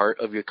more a part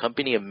of your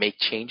company and make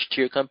change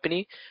to your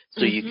company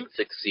so you can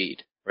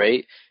succeed,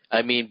 right?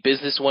 I mean,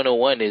 business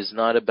 101 is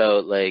not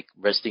about like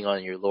resting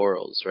on your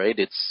laurels, right?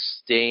 It's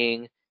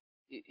staying,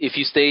 if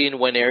you stay in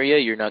one area,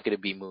 you're not going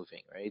to be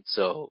moving, right?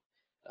 So,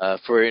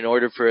 in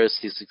order for us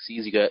to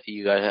succeed,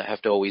 you got to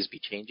have to always be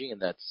changing.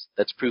 And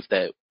that's proof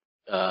that,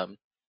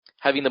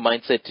 having the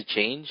mindset to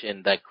change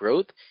and that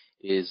growth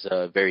is,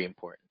 very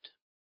important.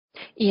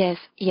 Yes,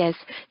 yes.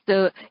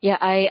 So yeah,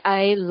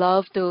 I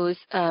love those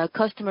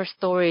customer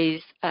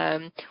stories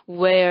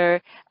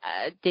where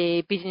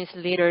the business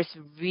leaders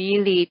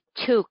really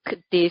took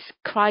this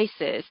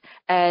crisis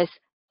as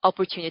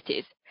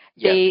opportunities.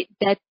 Yeah.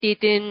 That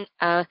didn't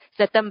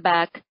set them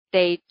back.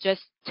 They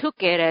just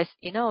took it as,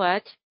 you know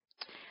what?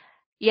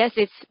 Yes,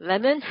 it's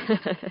lemon,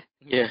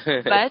 Yeah.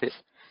 but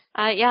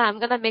yeah, I'm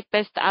gonna make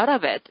best out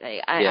of it.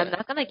 I'm Yeah.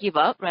 not gonna give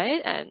up,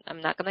 right? And I'm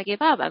not gonna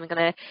give up. I'm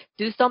gonna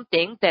do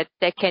something that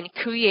can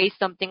create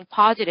something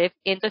positive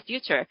in the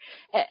future.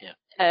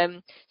 Yeah.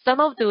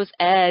 Some of those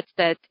ads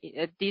that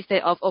these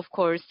days, of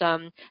course,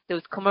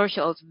 those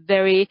commercials,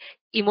 very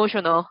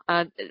emotional,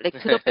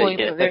 like to the point,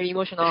 Yeah. very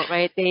emotional,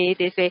 right?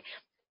 They say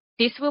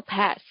this will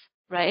pass,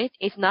 right?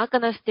 It's not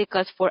gonna stick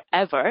us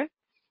forever.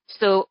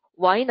 So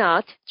why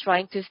not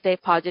trying to stay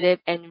positive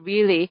and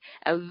really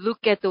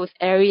look at those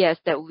areas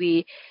that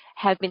we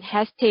have been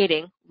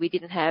hesitating, we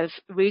didn't have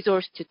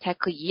resource to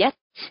tackle yet.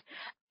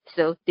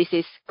 So this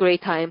is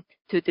great time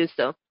to do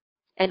so.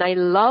 And I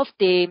love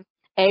the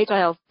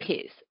agile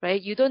piece,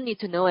 right? You don't need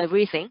to know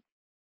everything.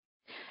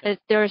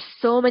 There are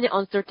so many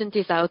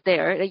uncertainties out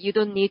there that you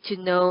don't need to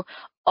know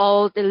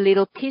all the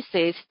little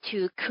pieces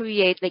to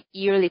create like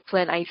yearly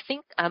plan. I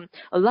think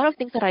a lot of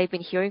things that I've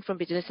been hearing from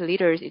business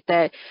leaders is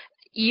that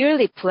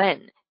yearly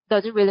plan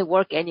doesn't really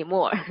work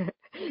anymore.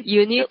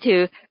 You need Yep.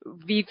 to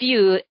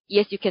review.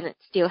 Yes, you can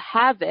still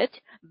have it,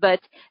 but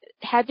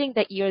having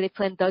that yearly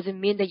plan doesn't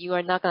mean that you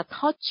are not going to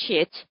touch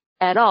it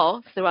at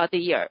all throughout the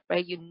year,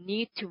 right? You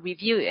need to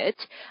review it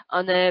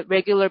on a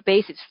regular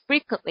basis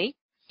frequently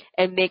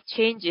and make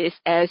changes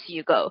as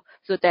you go.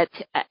 So that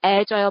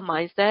agile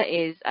mindset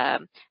is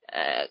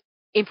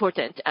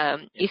important, Yeah.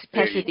 Very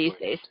especially these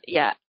important. days.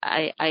 Yeah,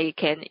 I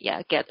can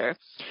get there.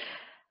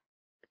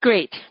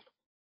 Great.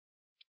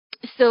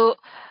 So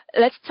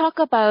let's talk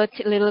about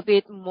a little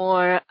bit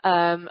more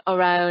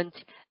around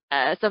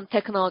some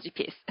technology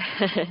piece.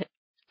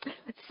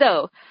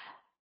 So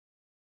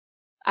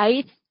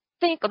I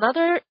think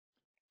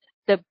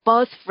the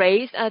buzz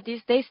phrase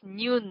these days,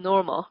 new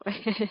normal.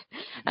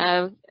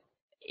 um,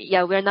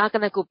 yeah, we're not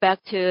going to go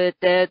back to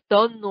the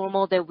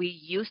normal that we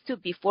used to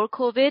before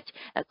COVID.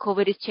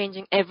 COVID is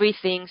changing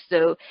everything.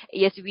 So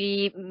yes,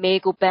 we may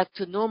go back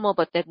to normal,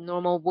 but that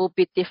normal will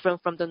be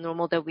different from the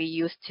normal that we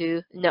used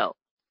to know.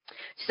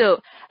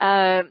 So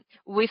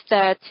with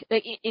that,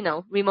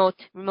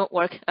 remote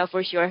work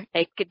for sure.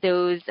 Like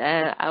those,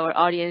 our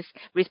audience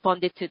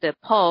responded to the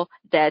poll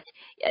that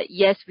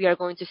yes, we are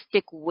going to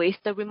stick with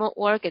the remote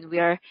work, and we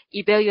are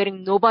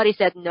evaluating. Nobody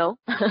said no.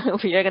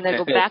 We are gonna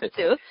go back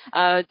to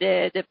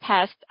the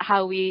past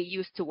how we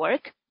used to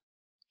work.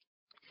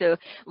 So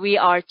we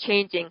are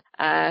changing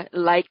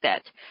like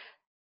that.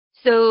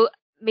 So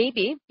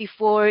maybe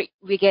before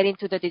we get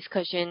into the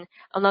discussion,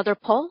 another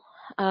poll.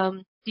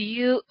 Do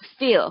you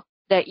feel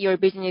that your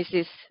business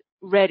is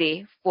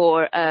ready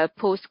for a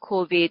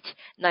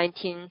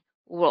post-COVID-19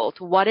 world?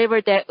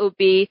 Whatever that will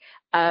be,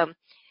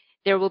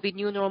 there will be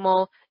new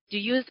normal. Do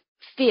you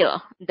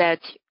feel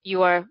that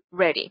you are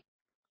ready?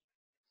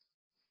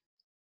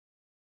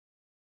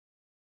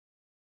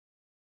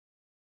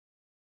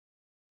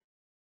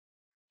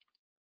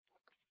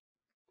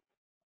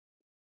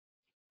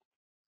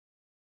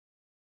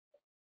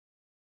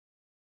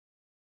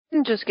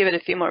 Just give it a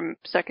few more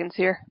seconds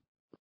here.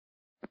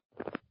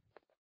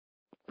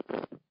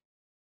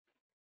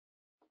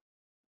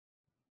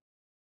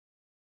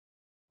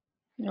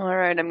 All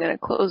right, I'm going to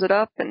close it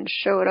up and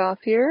show it off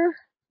here.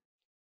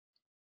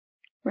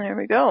 There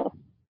we go.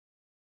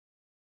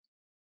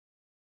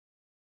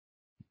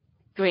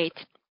 Great.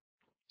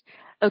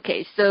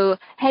 Okay, so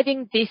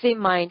having this in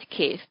mind,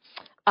 Keith,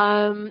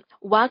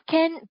 what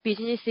can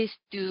businesses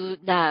do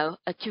now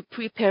to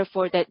prepare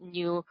for that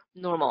new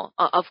normal?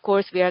 Of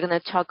course, we are going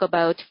to talk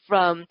about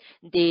from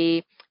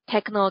the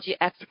technology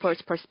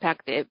expert's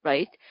perspective,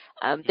 right?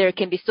 There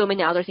can be so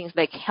many other things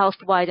like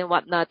health-wise and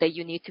whatnot that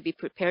you need to be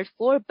prepared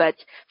for. But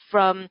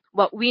from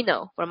what we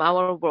know from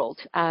our world,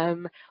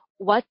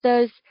 what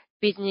does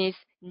business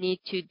need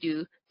to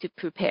do to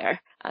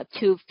prepare,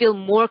 to feel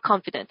more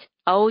confident?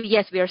 Oh,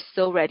 yes, we are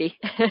so ready.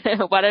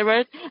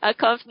 Whatever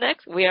comes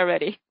next, we are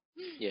ready.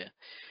 Yeah.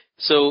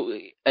 So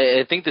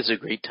I think this is a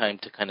great time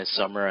to kind of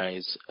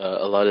summarize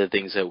a lot of the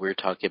things that we're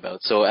talking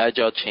about. So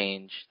agile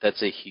change,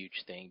 that's a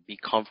huge thing. Be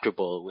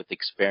comfortable with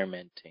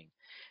experimenting.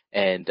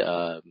 And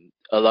a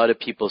lot of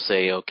people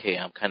say, okay,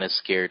 I'm kind of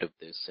scared of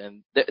this.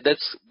 And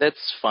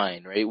that's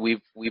fine, right?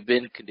 We've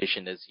been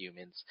conditioned as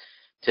humans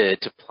to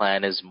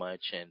plan as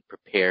much and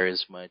prepare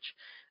as much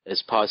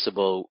as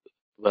possible.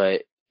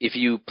 But if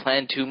you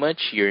plan too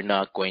much, you're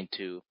not going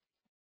to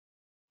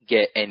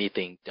get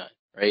anything done,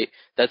 right?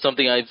 That's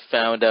something I've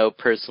found out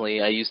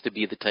personally. I used to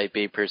be the type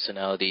A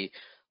personality.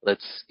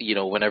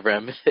 Whenever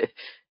I'm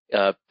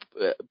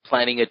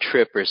planning a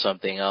trip or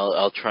something,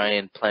 I'll try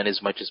and plan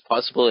as much as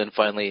possible, and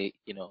finally,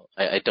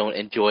 I don't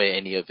enjoy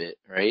any of it,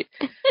 right?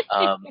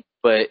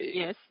 But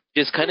Yes.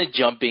 just kind of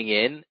jumping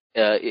in,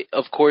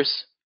 of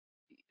course,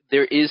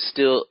 there is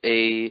still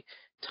a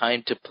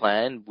time to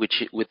plan,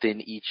 which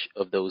within each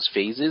of those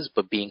phases,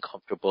 but being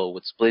comfortable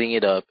with splitting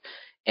it up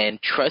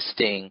and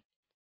trusting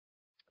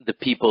the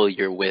people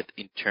you're with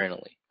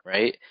internally,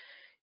 right?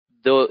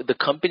 The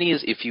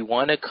companies, if you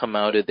want to come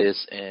out of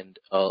this, and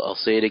I'll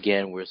say it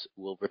again,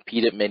 we'll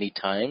repeat it many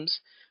times,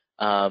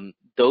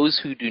 those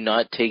who do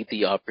not take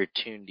the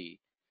opportunity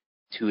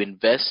to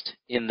invest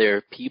in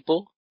their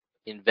people,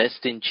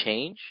 invest in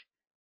change,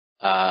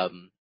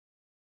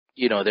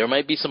 there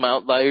might be some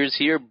outliers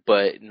here,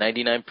 but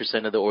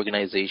 99% of the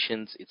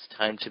organizations, it's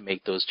time to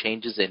make those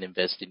changes and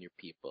invest in your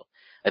people.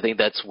 I think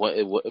that's what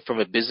from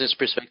a business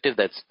perspective,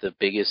 that's the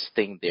biggest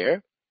thing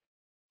there.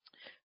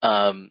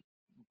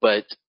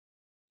 But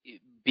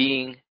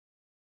being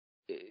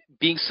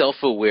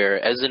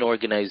self-aware as an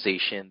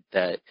organization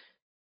that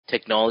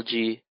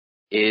technology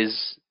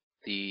is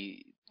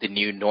the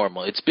new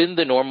normal. It's been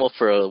the normal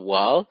for a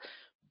while,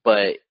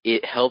 but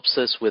it helps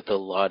us with a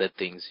lot of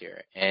things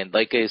here. And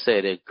like I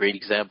said, a great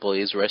example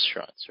is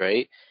restaurants,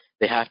 right?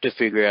 They have to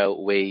figure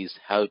out ways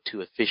how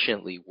to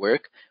efficiently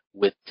work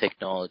with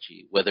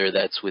technology, whether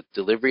that's with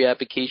delivery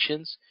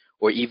applications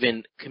or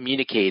even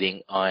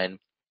communicating on,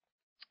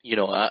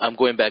 I'm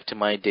going back to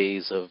my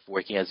days of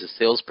working as a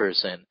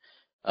salesperson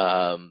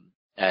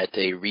at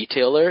a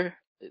retailer,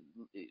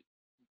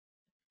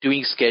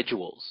 doing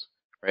schedules,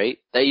 right?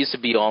 That used to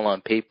be all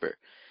on paper.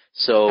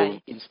 So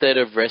Right. instead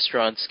of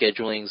restaurant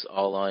schedulings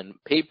all on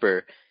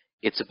paper,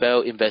 it's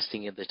about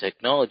investing in the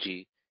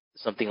technology.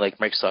 Something like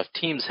Microsoft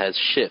Teams has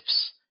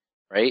shifts,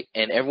 right?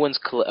 And everyone's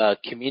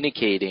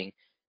communicating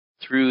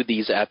through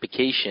these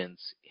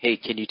applications. Hey,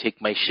 can you take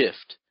my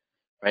shift?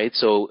 Right?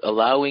 So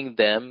allowing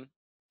them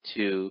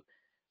to,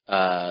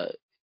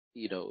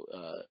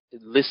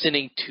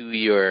 listening to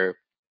your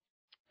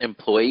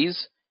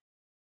employees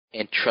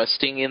and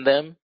trusting in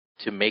them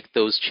to make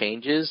those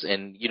changes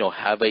and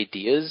have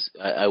ideas,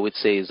 I would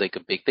say is like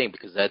a big thing,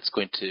 because that's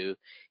going to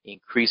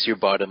increase your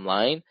bottom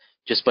line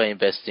just by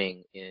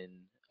investing in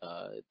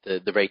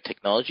the right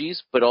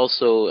technologies, but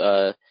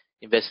also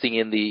investing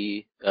in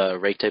the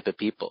right type of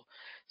people.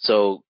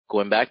 So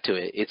going back to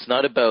it, it's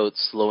not about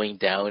slowing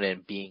down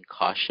and being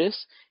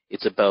cautious.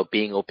 It's about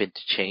being open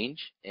to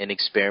change and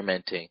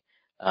experimenting,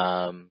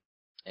 and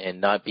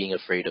not being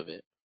afraid of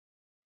it.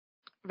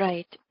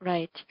 Right.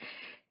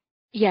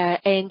 Yeah,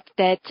 and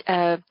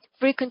that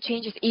frequent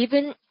changes,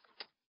 even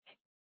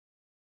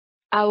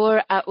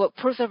our well,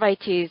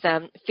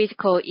 ProService's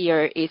fiscal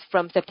year is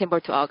from September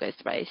to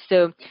August, right?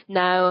 So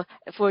now,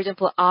 for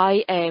example,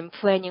 I am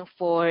planning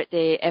for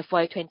the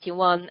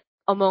FY21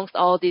 amongst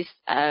all these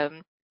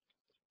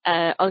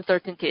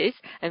uncertainties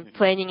and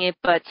planning it,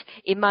 but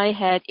in my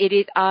head,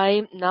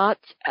 I'm not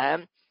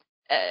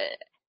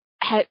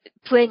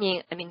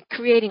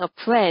creating a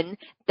plan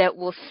that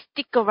will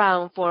stick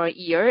around for a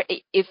year.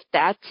 If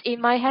that's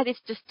in my head,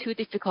 it's just too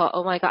difficult.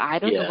 Oh my God, I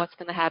don't know what's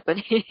going to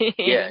happen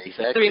Yeah, in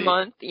exactly. 3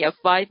 months,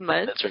 5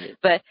 months. That's right.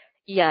 But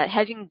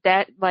having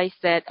that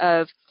mindset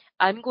of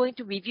I'm going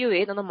to review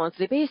it on a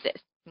monthly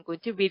basis. I'm going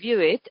to review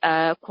it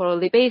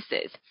quarterly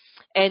basis.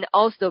 And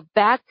also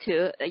back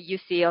to, you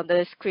see on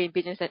the screen,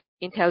 business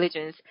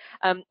intelligence,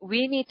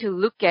 we need to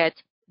look at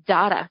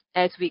data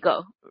as we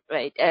go,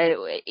 right?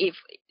 If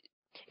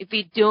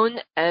we don't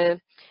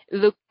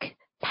look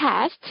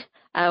past,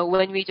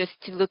 when we just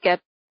look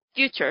at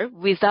future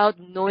without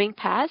knowing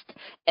past,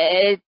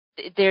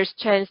 there's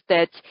chance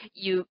that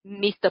you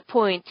miss the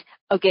point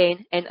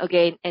again and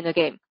again and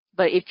again.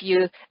 But if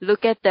you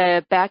look at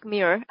the back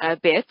mirror a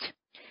bit,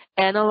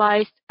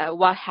 analyze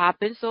what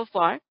happened so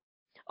far,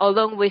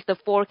 along with the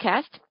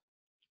forecast,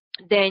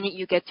 then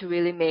you get to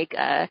really make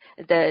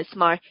the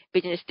smart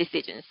business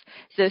decisions.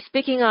 So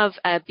speaking of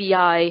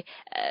BI,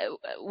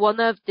 one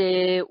of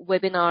the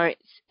webinars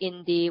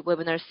in the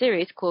webinar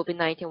series,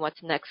 COVID-19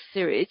 What's Next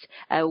series,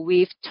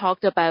 we've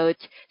talked about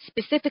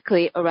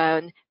specifically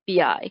around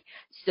BI.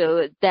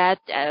 So that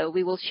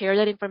we will share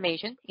that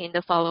information in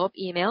the follow-up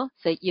email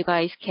so you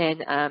guys can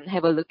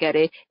have a look at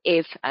it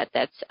if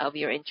that's of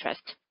your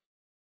interest.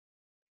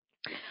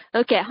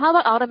 Okay, how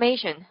about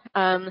automation?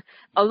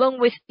 Along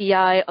with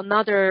BI,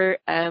 another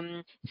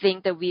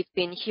thing that we've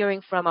been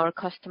hearing from our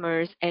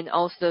customers and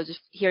also just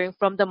hearing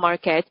from the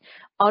market,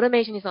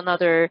 automation is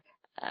another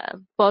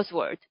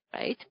buzzword,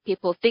 right?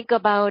 People think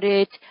about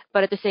it,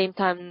 but at the same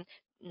time,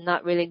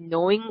 not really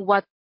knowing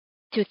what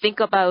to think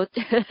about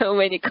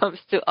when it comes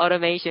to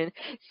automation.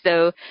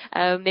 So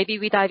maybe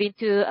we dive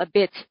into a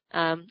bit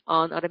on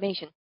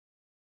automation.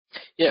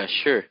 Yeah,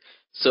 sure.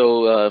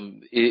 So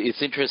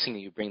it's interesting that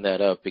you bring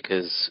that up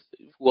because,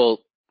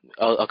 well,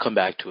 I'll come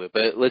back to it.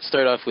 But let's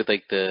start off with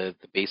like the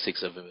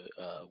basics of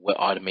what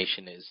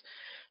automation is.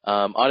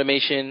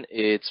 Automation,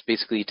 it's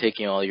basically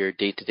taking all your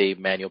day-to-day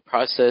manual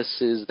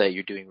processes that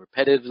you're doing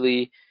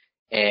repetitively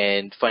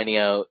and finding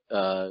out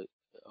a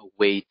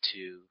way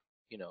to,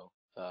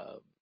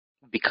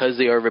 because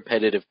they are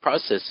repetitive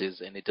processes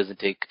and it doesn't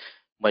take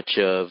much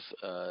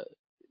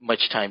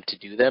time to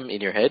do them in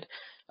your head.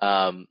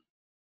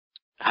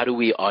 How do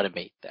we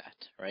automate that,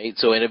 right?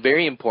 So, and a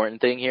very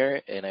important thing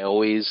here, and I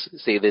always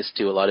say this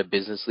to a lot of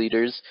business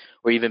leaders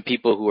or even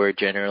people who are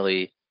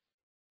generally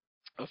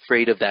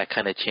afraid of that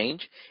kind of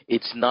change,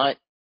 it's not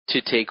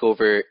to take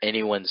over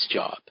anyone's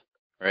job,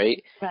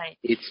 right? Right.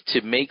 It's to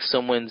make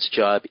someone's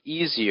job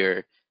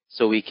easier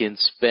so we can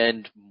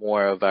spend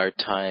more of our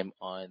time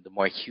on the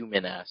more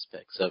human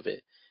aspects of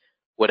it.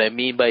 What I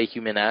mean by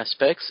human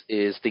aspects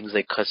is things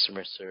like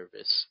customer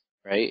service,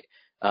 right?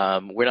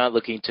 We're not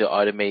looking to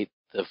automate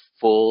the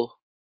full,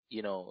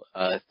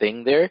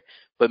 thing there,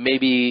 but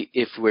maybe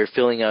if we're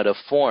filling out a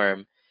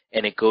form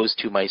and it goes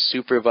to my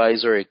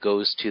supervisor, it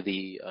goes to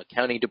the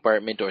accounting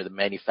department or the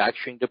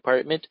manufacturing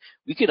department,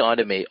 we can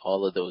automate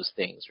all of those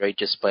things, right?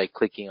 Just by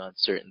clicking on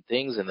certain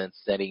things and then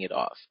setting it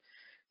off.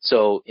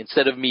 So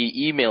instead of me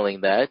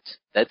emailing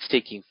that's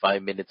taking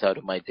 5 minutes out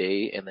of my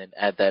day and then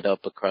add that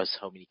up across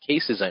how many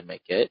cases I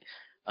might get.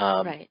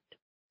 Right.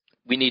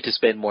 We need to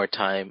spend more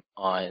time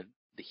on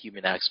the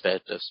human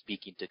aspect of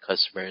speaking to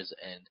customers,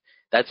 and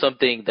that's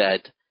something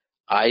that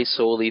I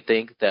solely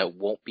think that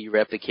won't be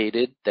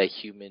replicated, that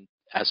human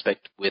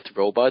aspect with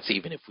robots,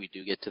 even if we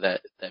do get to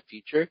that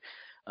future.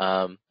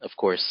 Of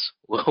course,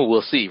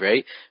 we'll see,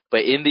 right?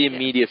 But in the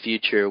immediate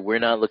future, we're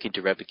not looking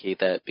to replicate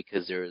that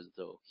because there is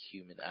the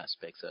human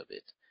aspects of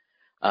it.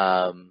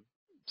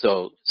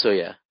 So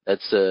yeah,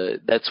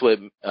 that's what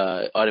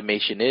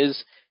automation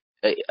is.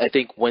 I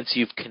think once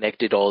you've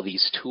connected all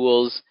these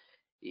tools,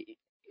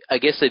 I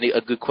guess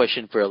a good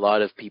question for a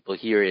lot of people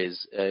here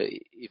is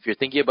if you're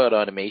thinking about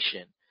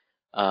automation,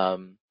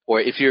 or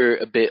if you're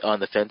a bit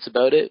on the fence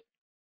about it,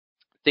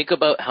 think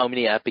about how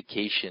many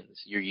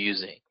applications you're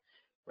using,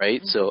 right?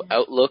 Mm-hmm. So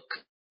Outlook,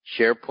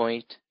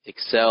 SharePoint,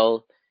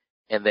 Excel,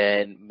 and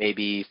then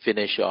maybe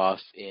finish off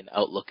in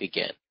Outlook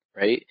again,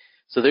 right?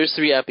 So there's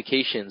 3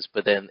 applications,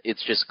 but then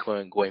it's just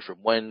going from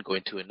one,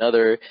 going to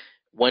another.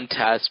 One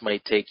task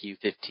might take you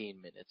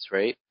 15 minutes,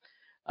 right?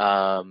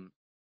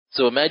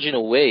 So imagine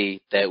a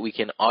way that we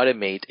can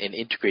automate and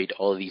integrate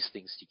all of these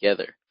things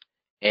together.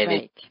 And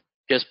right.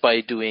 Just by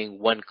doing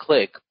one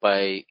click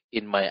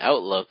in my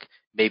Outlook,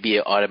 maybe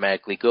it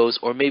automatically goes,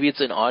 or maybe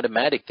it's an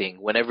automatic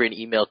thing. Whenever an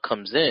email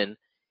comes in,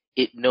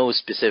 it knows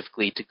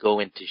specifically to go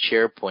into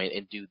SharePoint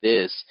and do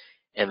this,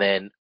 and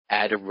then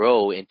add a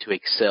row into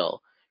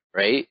Excel,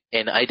 right?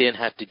 And I didn't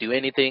have to do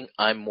anything.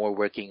 I'm more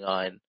working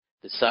on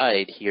the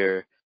side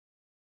here,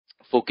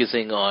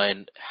 focusing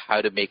on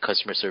how to make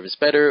customer service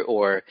better,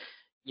 or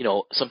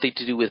something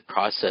to do with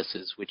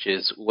processes, which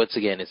is once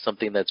again is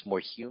something that's more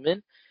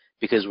human,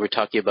 because we're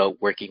talking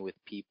about working with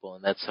people,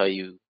 and that's how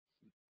you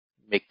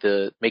make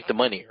the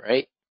money,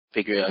 right?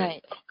 Figure out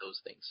Right. those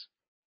things.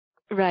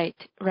 Right,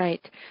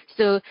 right.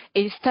 So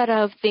instead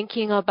of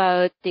thinking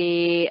about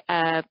the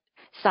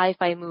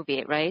sci-fi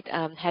movie, right,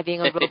 having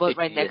a robot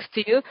right Yeah, next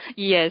to you,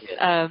 yes,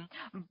 yeah,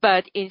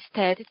 but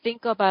instead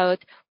think about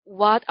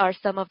what are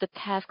some of the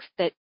tasks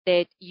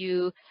that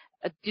you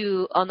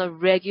do on a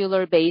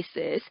regular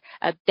basis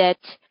that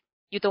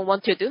you don't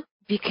want to do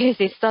because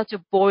it's such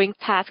a boring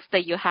task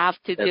that you have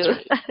to that's do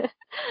right.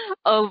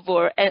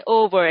 over and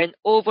over and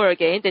over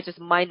again. They're just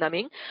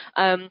mind-numbing.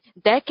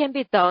 That can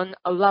be done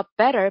a lot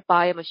better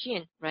by a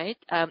machine, right?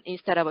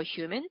 Instead of a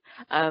human.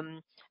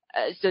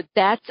 So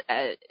that's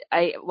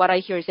what I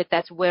hear is that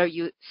that's where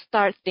you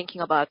start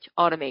thinking about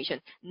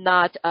automation,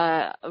 not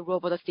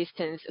robot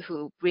assistants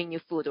who bring you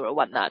food or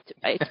whatnot,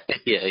 right?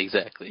 Yeah,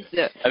 exactly.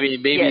 So, I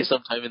mean, maybe yes,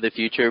 sometime in the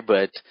future,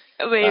 but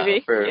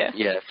maybe,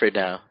 yeah. for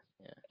now.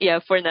 Yeah,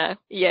 for now,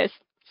 yes.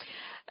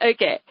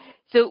 Okay.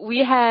 So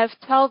we have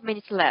 12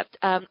 minutes left.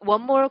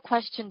 One more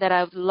question that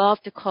I would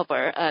love to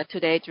cover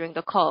today during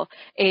the call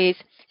is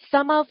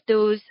some of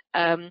those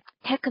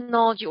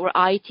technology or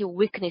IT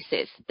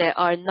weaknesses that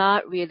are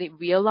not really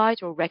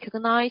realized or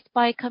recognized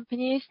by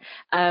companies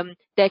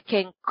that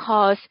can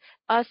cause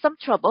some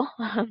trouble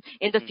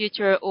in the Mhm.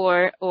 future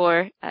or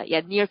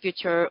near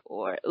future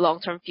or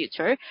long-term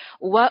future.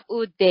 What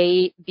would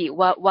they be?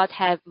 What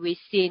have we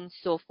seen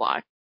so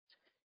far?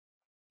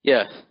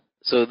 Yeah.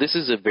 So this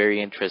is a very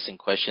interesting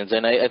question,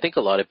 and I think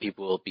a lot of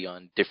people will be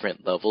on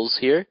different levels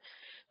here.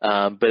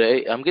 But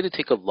I'm going to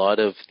take a lot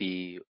of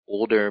the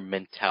older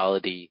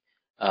mentality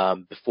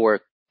before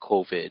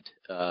COVID,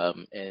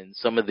 and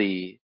some of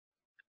the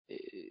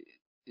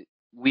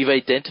we've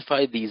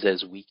identified these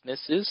as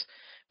weaknesses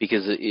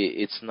because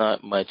it's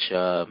not much.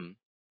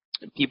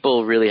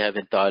 People really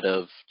haven't thought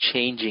of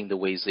changing the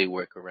ways they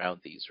work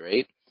around these,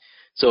 right?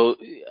 So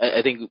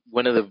I think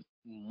one of the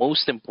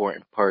most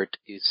important part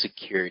is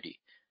security.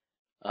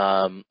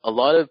 A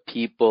lot of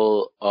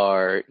people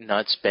are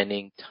not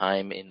spending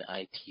time in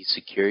IT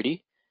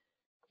security,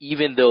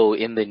 even though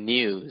in the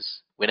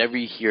news, whenever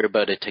you hear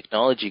about a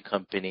technology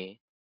company,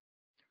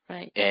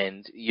 Right.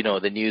 and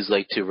the news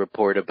like to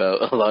report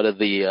about a lot of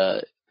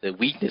the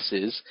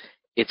weaknesses,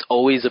 it's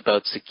always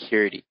about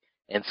security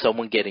and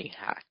someone getting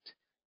hacked.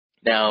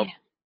 Now, Yeah.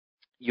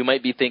 you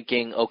might be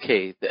thinking,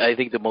 okay, I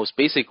think the most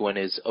basic one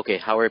is, okay,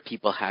 how are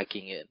people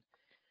hacking in?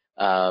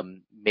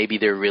 Maybe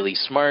they're really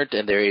smart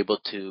and they're able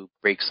to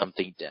break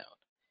something down.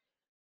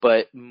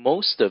 But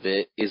most of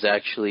it is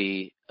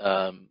actually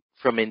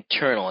from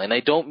internal. And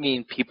I don't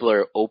mean people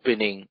are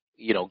opening,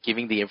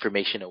 giving the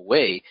information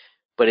away,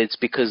 but it's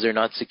because they're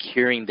not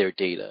securing their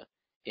data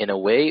in a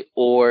way,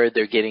 or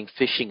they're getting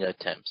phishing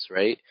attempts,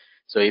 right?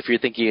 So if you're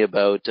thinking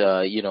about,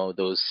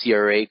 those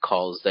CRA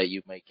calls that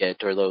you might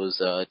get, or those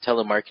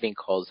telemarketing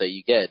calls that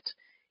you get,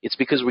 it's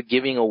because we're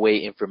giving away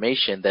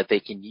information that the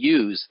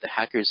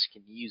hackers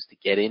can use to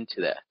get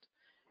into that,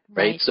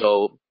 right? Right.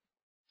 So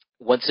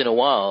once in a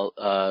while,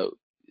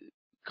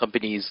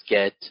 companies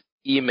get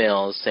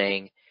emails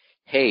saying,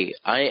 hey,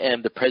 I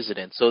am the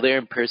president. So they're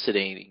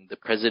impersonating the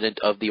president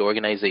of the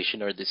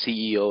organization or the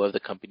CEO of the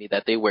company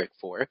that they work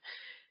for.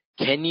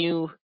 Can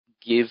you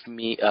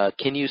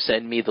can you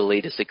send me the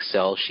latest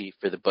Excel sheet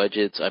for the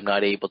budgets? I'm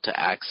not able to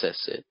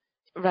access it.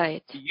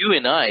 Right. To you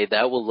and I,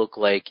 that will look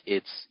like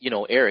it's,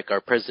 Eric, our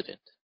president,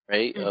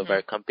 right, of Mm-hmm.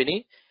 our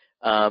company.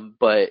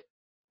 But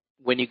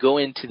when you go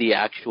into the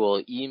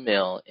actual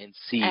email and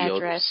see, oh, Address.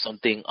 there's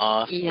something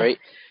off, Yeah. right?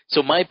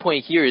 So my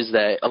point here is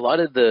that a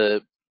lot of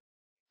the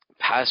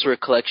password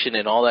collection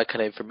and all that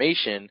kind of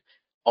information,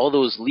 all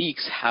those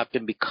leaks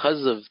happen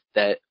because of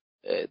that.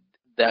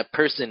 That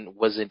person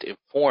wasn't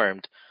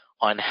informed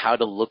on how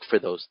to look for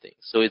those things.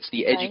 So it's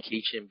the Right.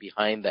 education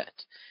behind that.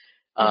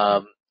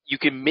 Mm-hmm. You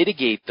can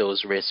mitigate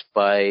those risks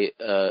by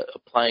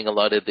applying a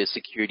lot of the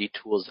security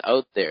tools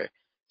out there.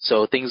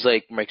 So things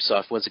like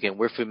Microsoft, once again,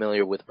 we're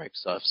familiar with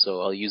Microsoft,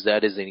 so I'll use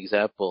that as an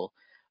example.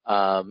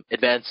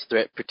 Advanced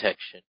threat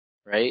protection,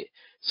 right?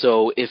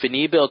 So if an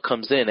email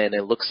comes in and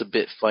it looks a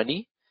bit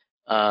funny,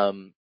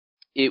 um,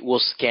 it will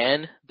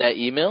scan that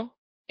email,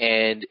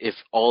 and if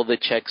all the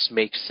checks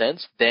make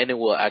sense, then it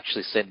will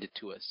actually send it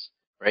to us,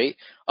 right?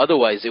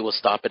 Otherwise, it will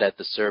stop it at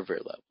the server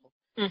level.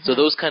 So Mm-hmm.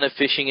 those kind of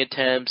phishing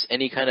attempts,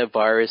 any kind of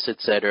virus,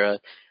 etc.,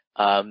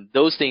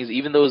 those things,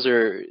 even those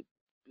are,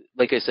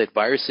 like I said,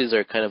 viruses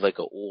are kind of like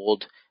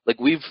like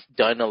we've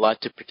done a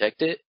lot to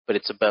protect it, but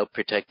it's about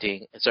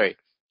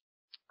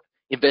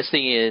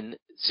investing in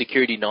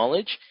security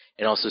knowledge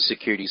and also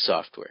security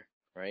software,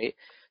 right?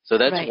 So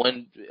that's Right.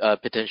 one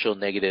potential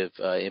negative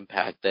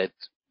impact that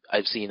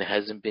I've seen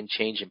hasn't been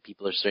changed, and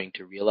people are starting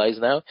to realize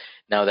now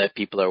that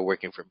people are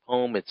working from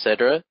home,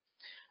 etc.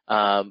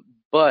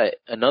 But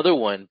another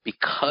one,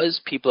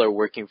 because people are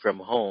working from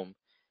home,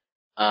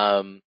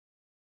 um,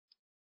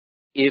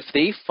 if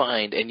they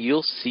find, and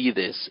you'll see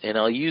this, and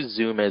I'll use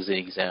Zoom as an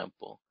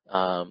example.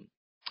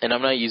 and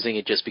I'm not using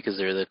it just because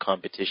they're the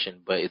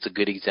competition, but it's a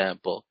good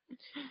example.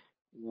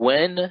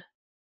 When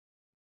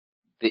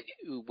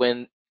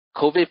when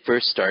COVID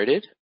first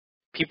started,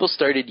 people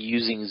started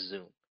using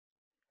Zoom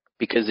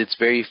because it's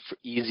very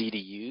easy to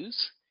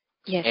use.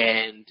 Yes.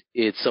 And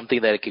it's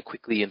something that I could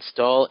quickly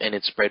install, and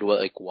it spread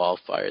like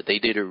wildfire. They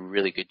did a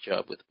really good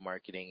job with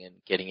marketing and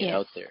getting it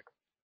out there.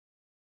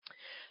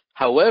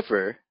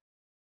 However,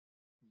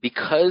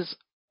 because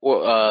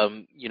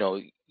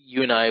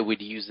you and I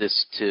would use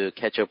this to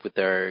catch up with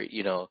our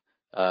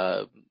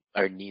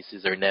our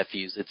nieces, our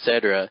nephews,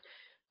 etc.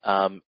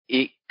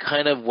 It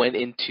kind of went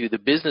into the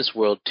business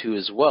world too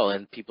as well,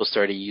 and people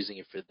started using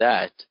it for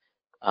that.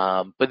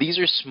 But these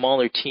are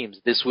smaller teams.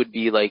 This would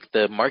be like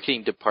the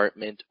marketing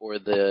department or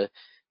the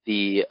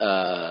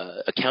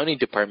accounting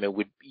department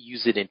would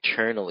use it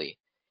internally,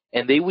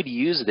 and they would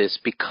use this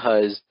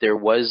because there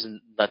was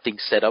nothing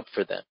set up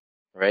for them,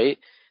 right?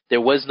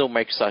 There was no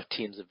Microsoft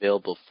Teams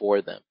available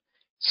for them.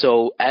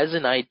 So as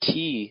an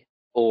IT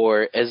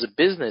or as a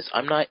business,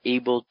 I'm not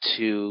able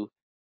to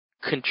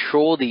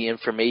control the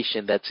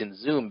information that's in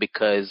Zoom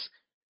because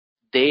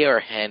they are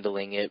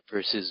handling it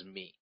versus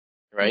me,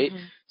 right?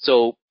 Mm-hmm.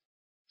 So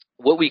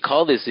what we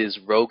call this is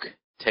rogue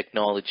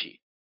technology.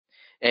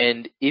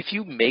 And if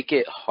you make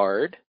it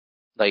hard,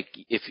 like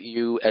if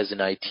you as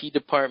an IT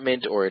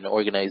department or an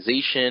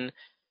organization,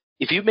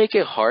 if you make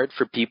it hard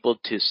for people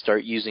to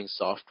start using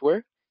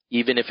software,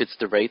 even if it's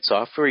the right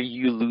software,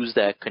 you lose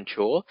that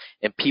control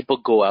and people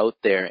go out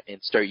there and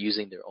start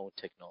using their own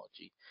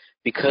technology.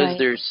 Because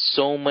there's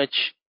so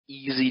much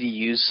easy to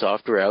use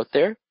software out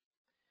there,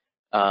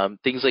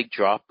 things like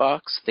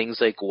Dropbox, things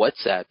like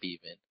WhatsApp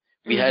even.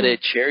 We had a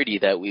charity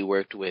that we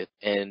worked with,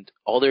 and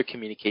all their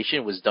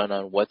communication was done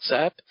on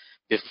WhatsApp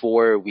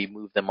before we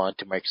moved them on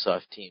to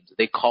Microsoft Teams.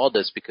 They called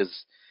us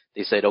because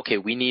they said, okay,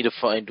 we need to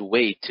find a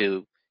way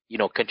to,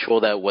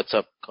 control that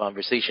WhatsApp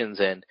conversations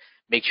and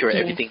make sure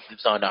everything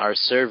lives on our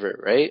server,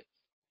 right?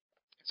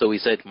 So we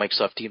said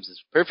Microsoft Teams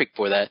is perfect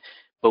for that,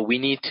 but we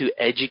need to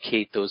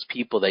educate those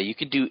people that you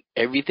can do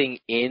everything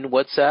in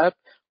WhatsApp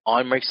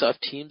on Microsoft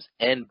Teams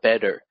and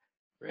better,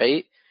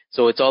 right?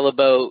 So it's all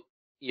about,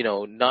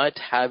 not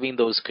having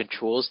those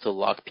controls to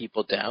lock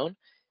people down.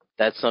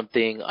 That's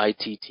something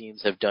IT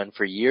teams have done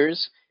for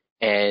years.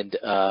 And,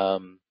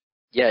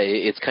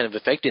 it's kind of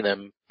affecting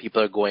them.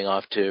 People are going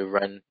off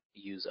to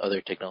use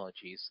other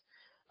technologies.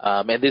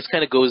 And this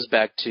kind of goes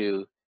back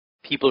to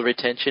people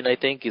retention, I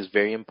think, is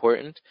very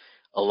important.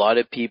 A lot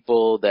of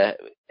people that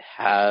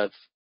have,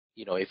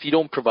 if you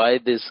don't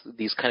provide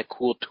these kind of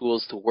cool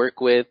tools to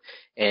work with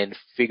and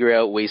figure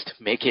out ways to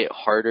make it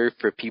harder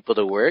for people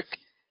to work,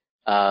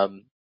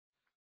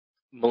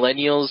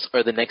 millennials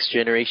are the next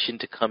generation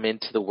to come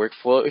into the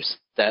workforce.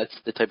 That's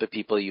the type of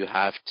people you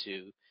have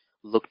to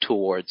look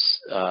towards,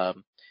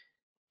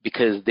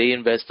 because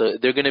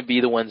they're going to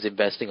be the ones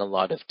investing a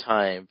lot of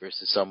time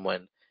versus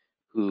someone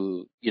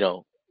who,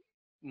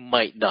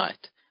 might not.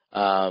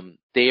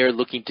 They are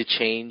looking to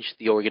change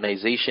the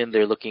organization.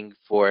 They're looking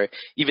for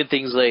even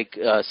things like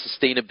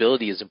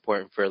sustainability is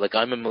important for, like,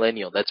 I'm a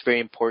millennial. That's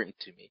very important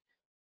to me,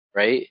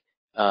 right?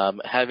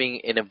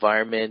 Having an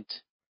environment,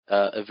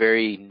 a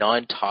very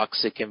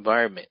non-toxic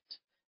environment,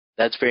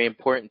 that's very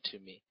important to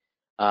me.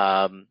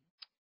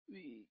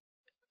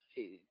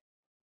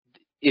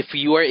 If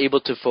you are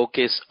able to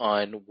focus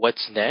on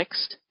what's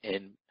next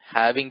and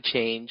having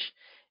change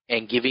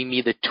and giving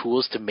me the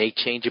tools to make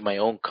change in my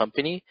own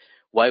company,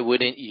 why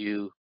wouldn't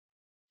you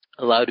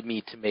allow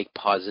me to make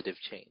positive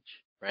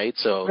change, right?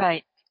 So,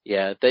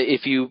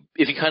 if you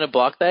kind of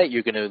block that,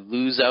 you're going to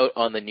lose out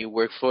on the new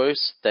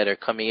workforce that are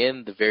coming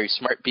in, the very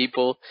smart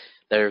people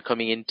that are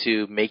coming in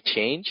to make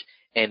change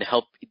and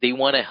help. They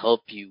want to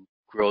help you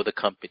grow the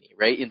company,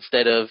 right?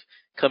 Instead of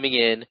coming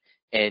in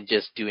and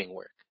just doing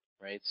work,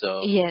 right?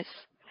 So yes.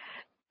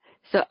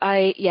 So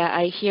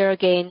I hear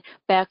again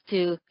back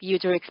to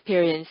user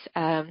experience,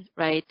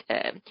 right?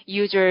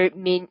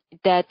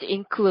 That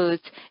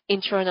includes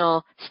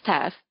internal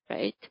staff,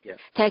 right? Yeah.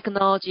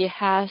 Technology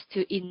has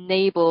to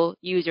enable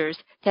users.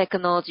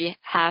 Technology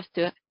has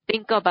to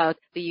think about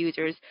the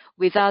users.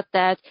 Without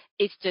that,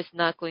 it's just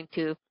not going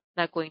to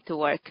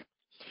work.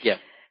 Yeah.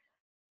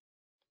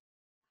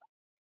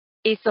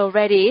 It's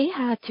already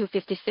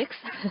 2:56.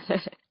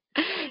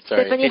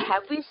 Sorry. Stephanie,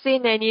 have we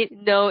seen any?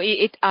 No,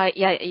 it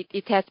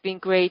has been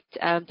great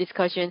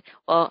discussion.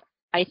 Well,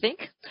 I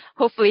think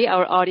hopefully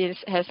our audience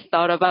has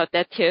thought about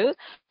that too.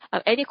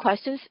 Any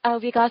questions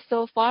we got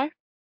so far?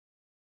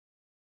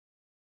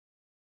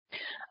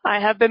 I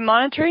have been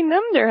monitoring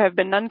them. There have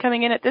been none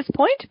coming in at this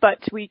point, but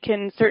we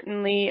can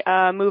certainly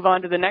move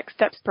on to the next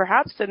steps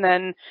perhaps, and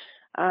then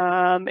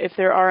if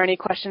there are any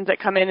questions that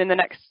come in the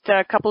next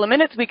couple of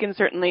minutes, we can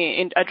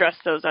certainly address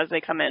those as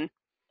they come in.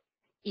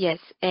 Yes,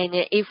 and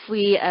if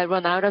we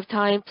run out of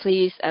time,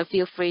 please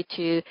feel free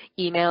to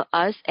email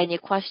us any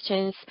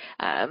questions,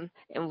 and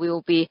we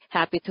will be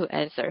happy to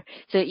answer.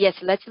 So yes,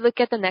 let's look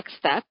at the next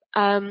step.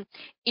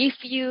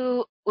 If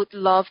you would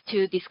love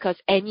to discuss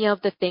any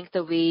of the things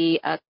that we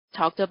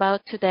talked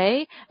about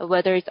today,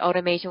 whether it's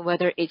automation,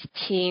 whether it's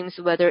teams,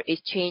 whether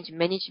it's change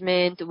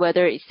management,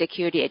 whether it's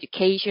security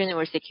education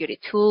or security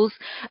tools,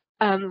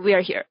 we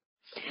are here.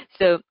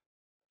 So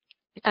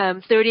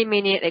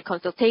 30-minute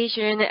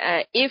consultation.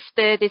 If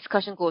the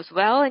discussion goes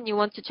well and you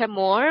want to chat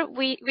more,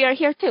 we are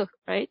here too,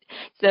 right?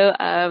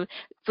 So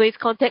please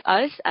contact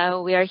us.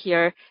 We are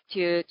here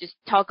to just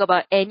talk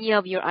about any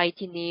of your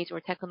IT needs or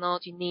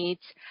technology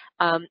needs,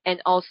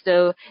 and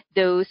also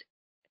those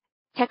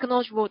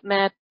technology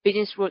roadmap,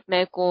 business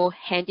roadmap go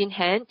hand in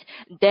hand.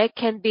 That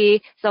can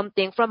be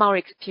something from our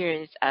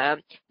experience.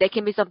 That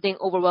can be something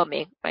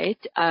overwhelming, right?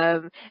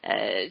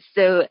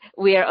 So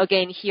we are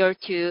again here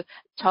to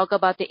talk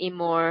about it in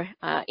more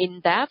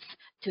in depth,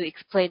 to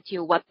explain to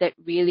you what that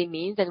really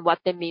means and what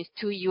that means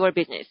to your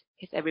business.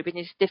 Because every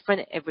business is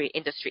different, every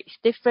industry is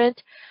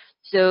different.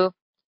 So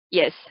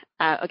yes,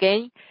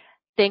 again,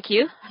 thank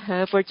you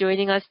for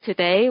joining us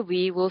today.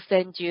 We will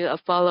send you a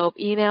follow-up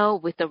email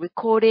with the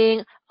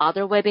recording,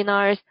 other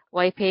webinars,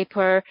 white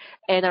paper,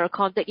 and our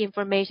contact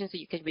information so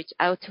you can reach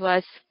out to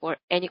us for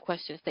any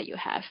questions that you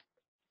have.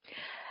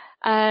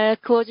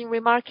 Closing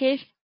remark, Keith?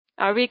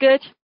 Are we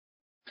good?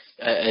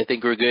 I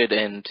think we're good.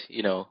 And,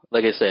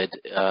 like I said,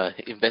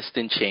 invest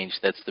in change.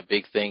 That's the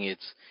big thing.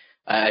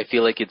 I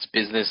feel like it's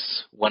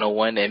business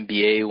 101,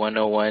 MBA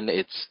 101.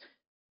 It's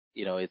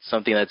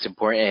something that's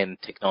important,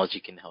 and technology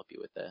can help you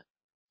with that.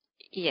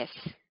 Yes.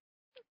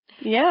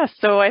 Yeah,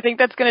 so I think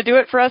that's going to do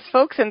it for us,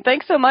 folks. And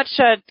thanks so much,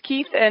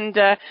 Keith and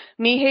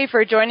Mihei,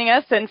 for joining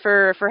us and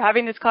for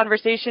having this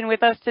conversation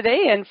with us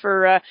today and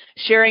for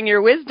sharing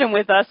your wisdom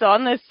with us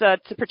on this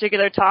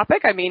particular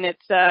topic. I mean,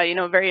 it's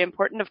very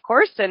important, of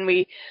course, and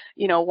we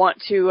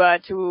want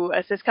to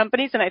assist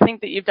companies. And I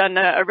think that you've done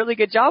a really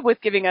good job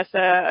with giving us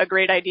a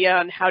great idea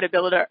on how to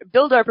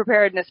build our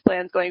preparedness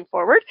plans going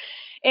forward.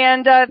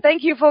 And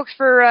thank you, folks,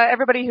 for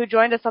everybody who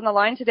joined us on the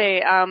line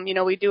today.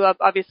 We do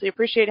obviously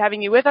appreciate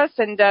having you with us.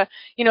 And,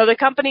 the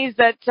companies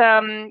that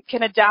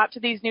can adapt to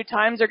these new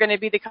times are going to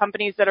be the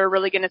companies that are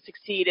really going to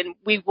succeed. And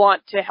we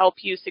want to help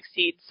you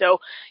succeed. So,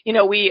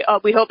 we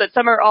hope that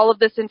some or all of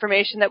this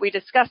information that we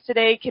discussed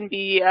today can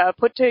be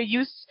put to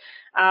use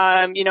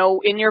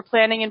in your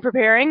planning and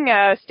preparing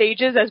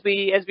stages as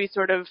we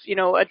sort of,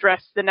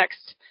 address the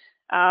next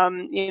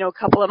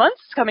couple of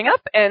months coming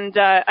up. And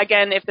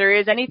again, if there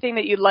is anything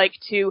that you'd like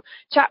to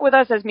chat with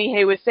us, as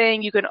Mihei was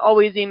saying, you can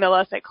always email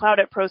us at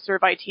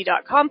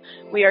cloud@proserveit.com.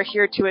 We are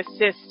here to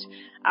assist.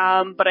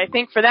 But I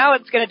think for now,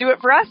 it's going to do it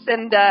for us.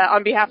 And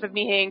on behalf of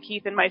Mihei and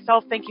Keith and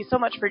myself, thank you so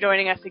much for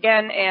joining us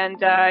again. And,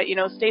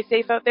 stay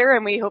safe out there.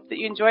 And we hope that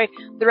you enjoy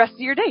the rest of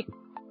your day.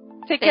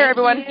 Take care,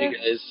 everyone. Thank you,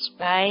 guys.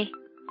 Bye.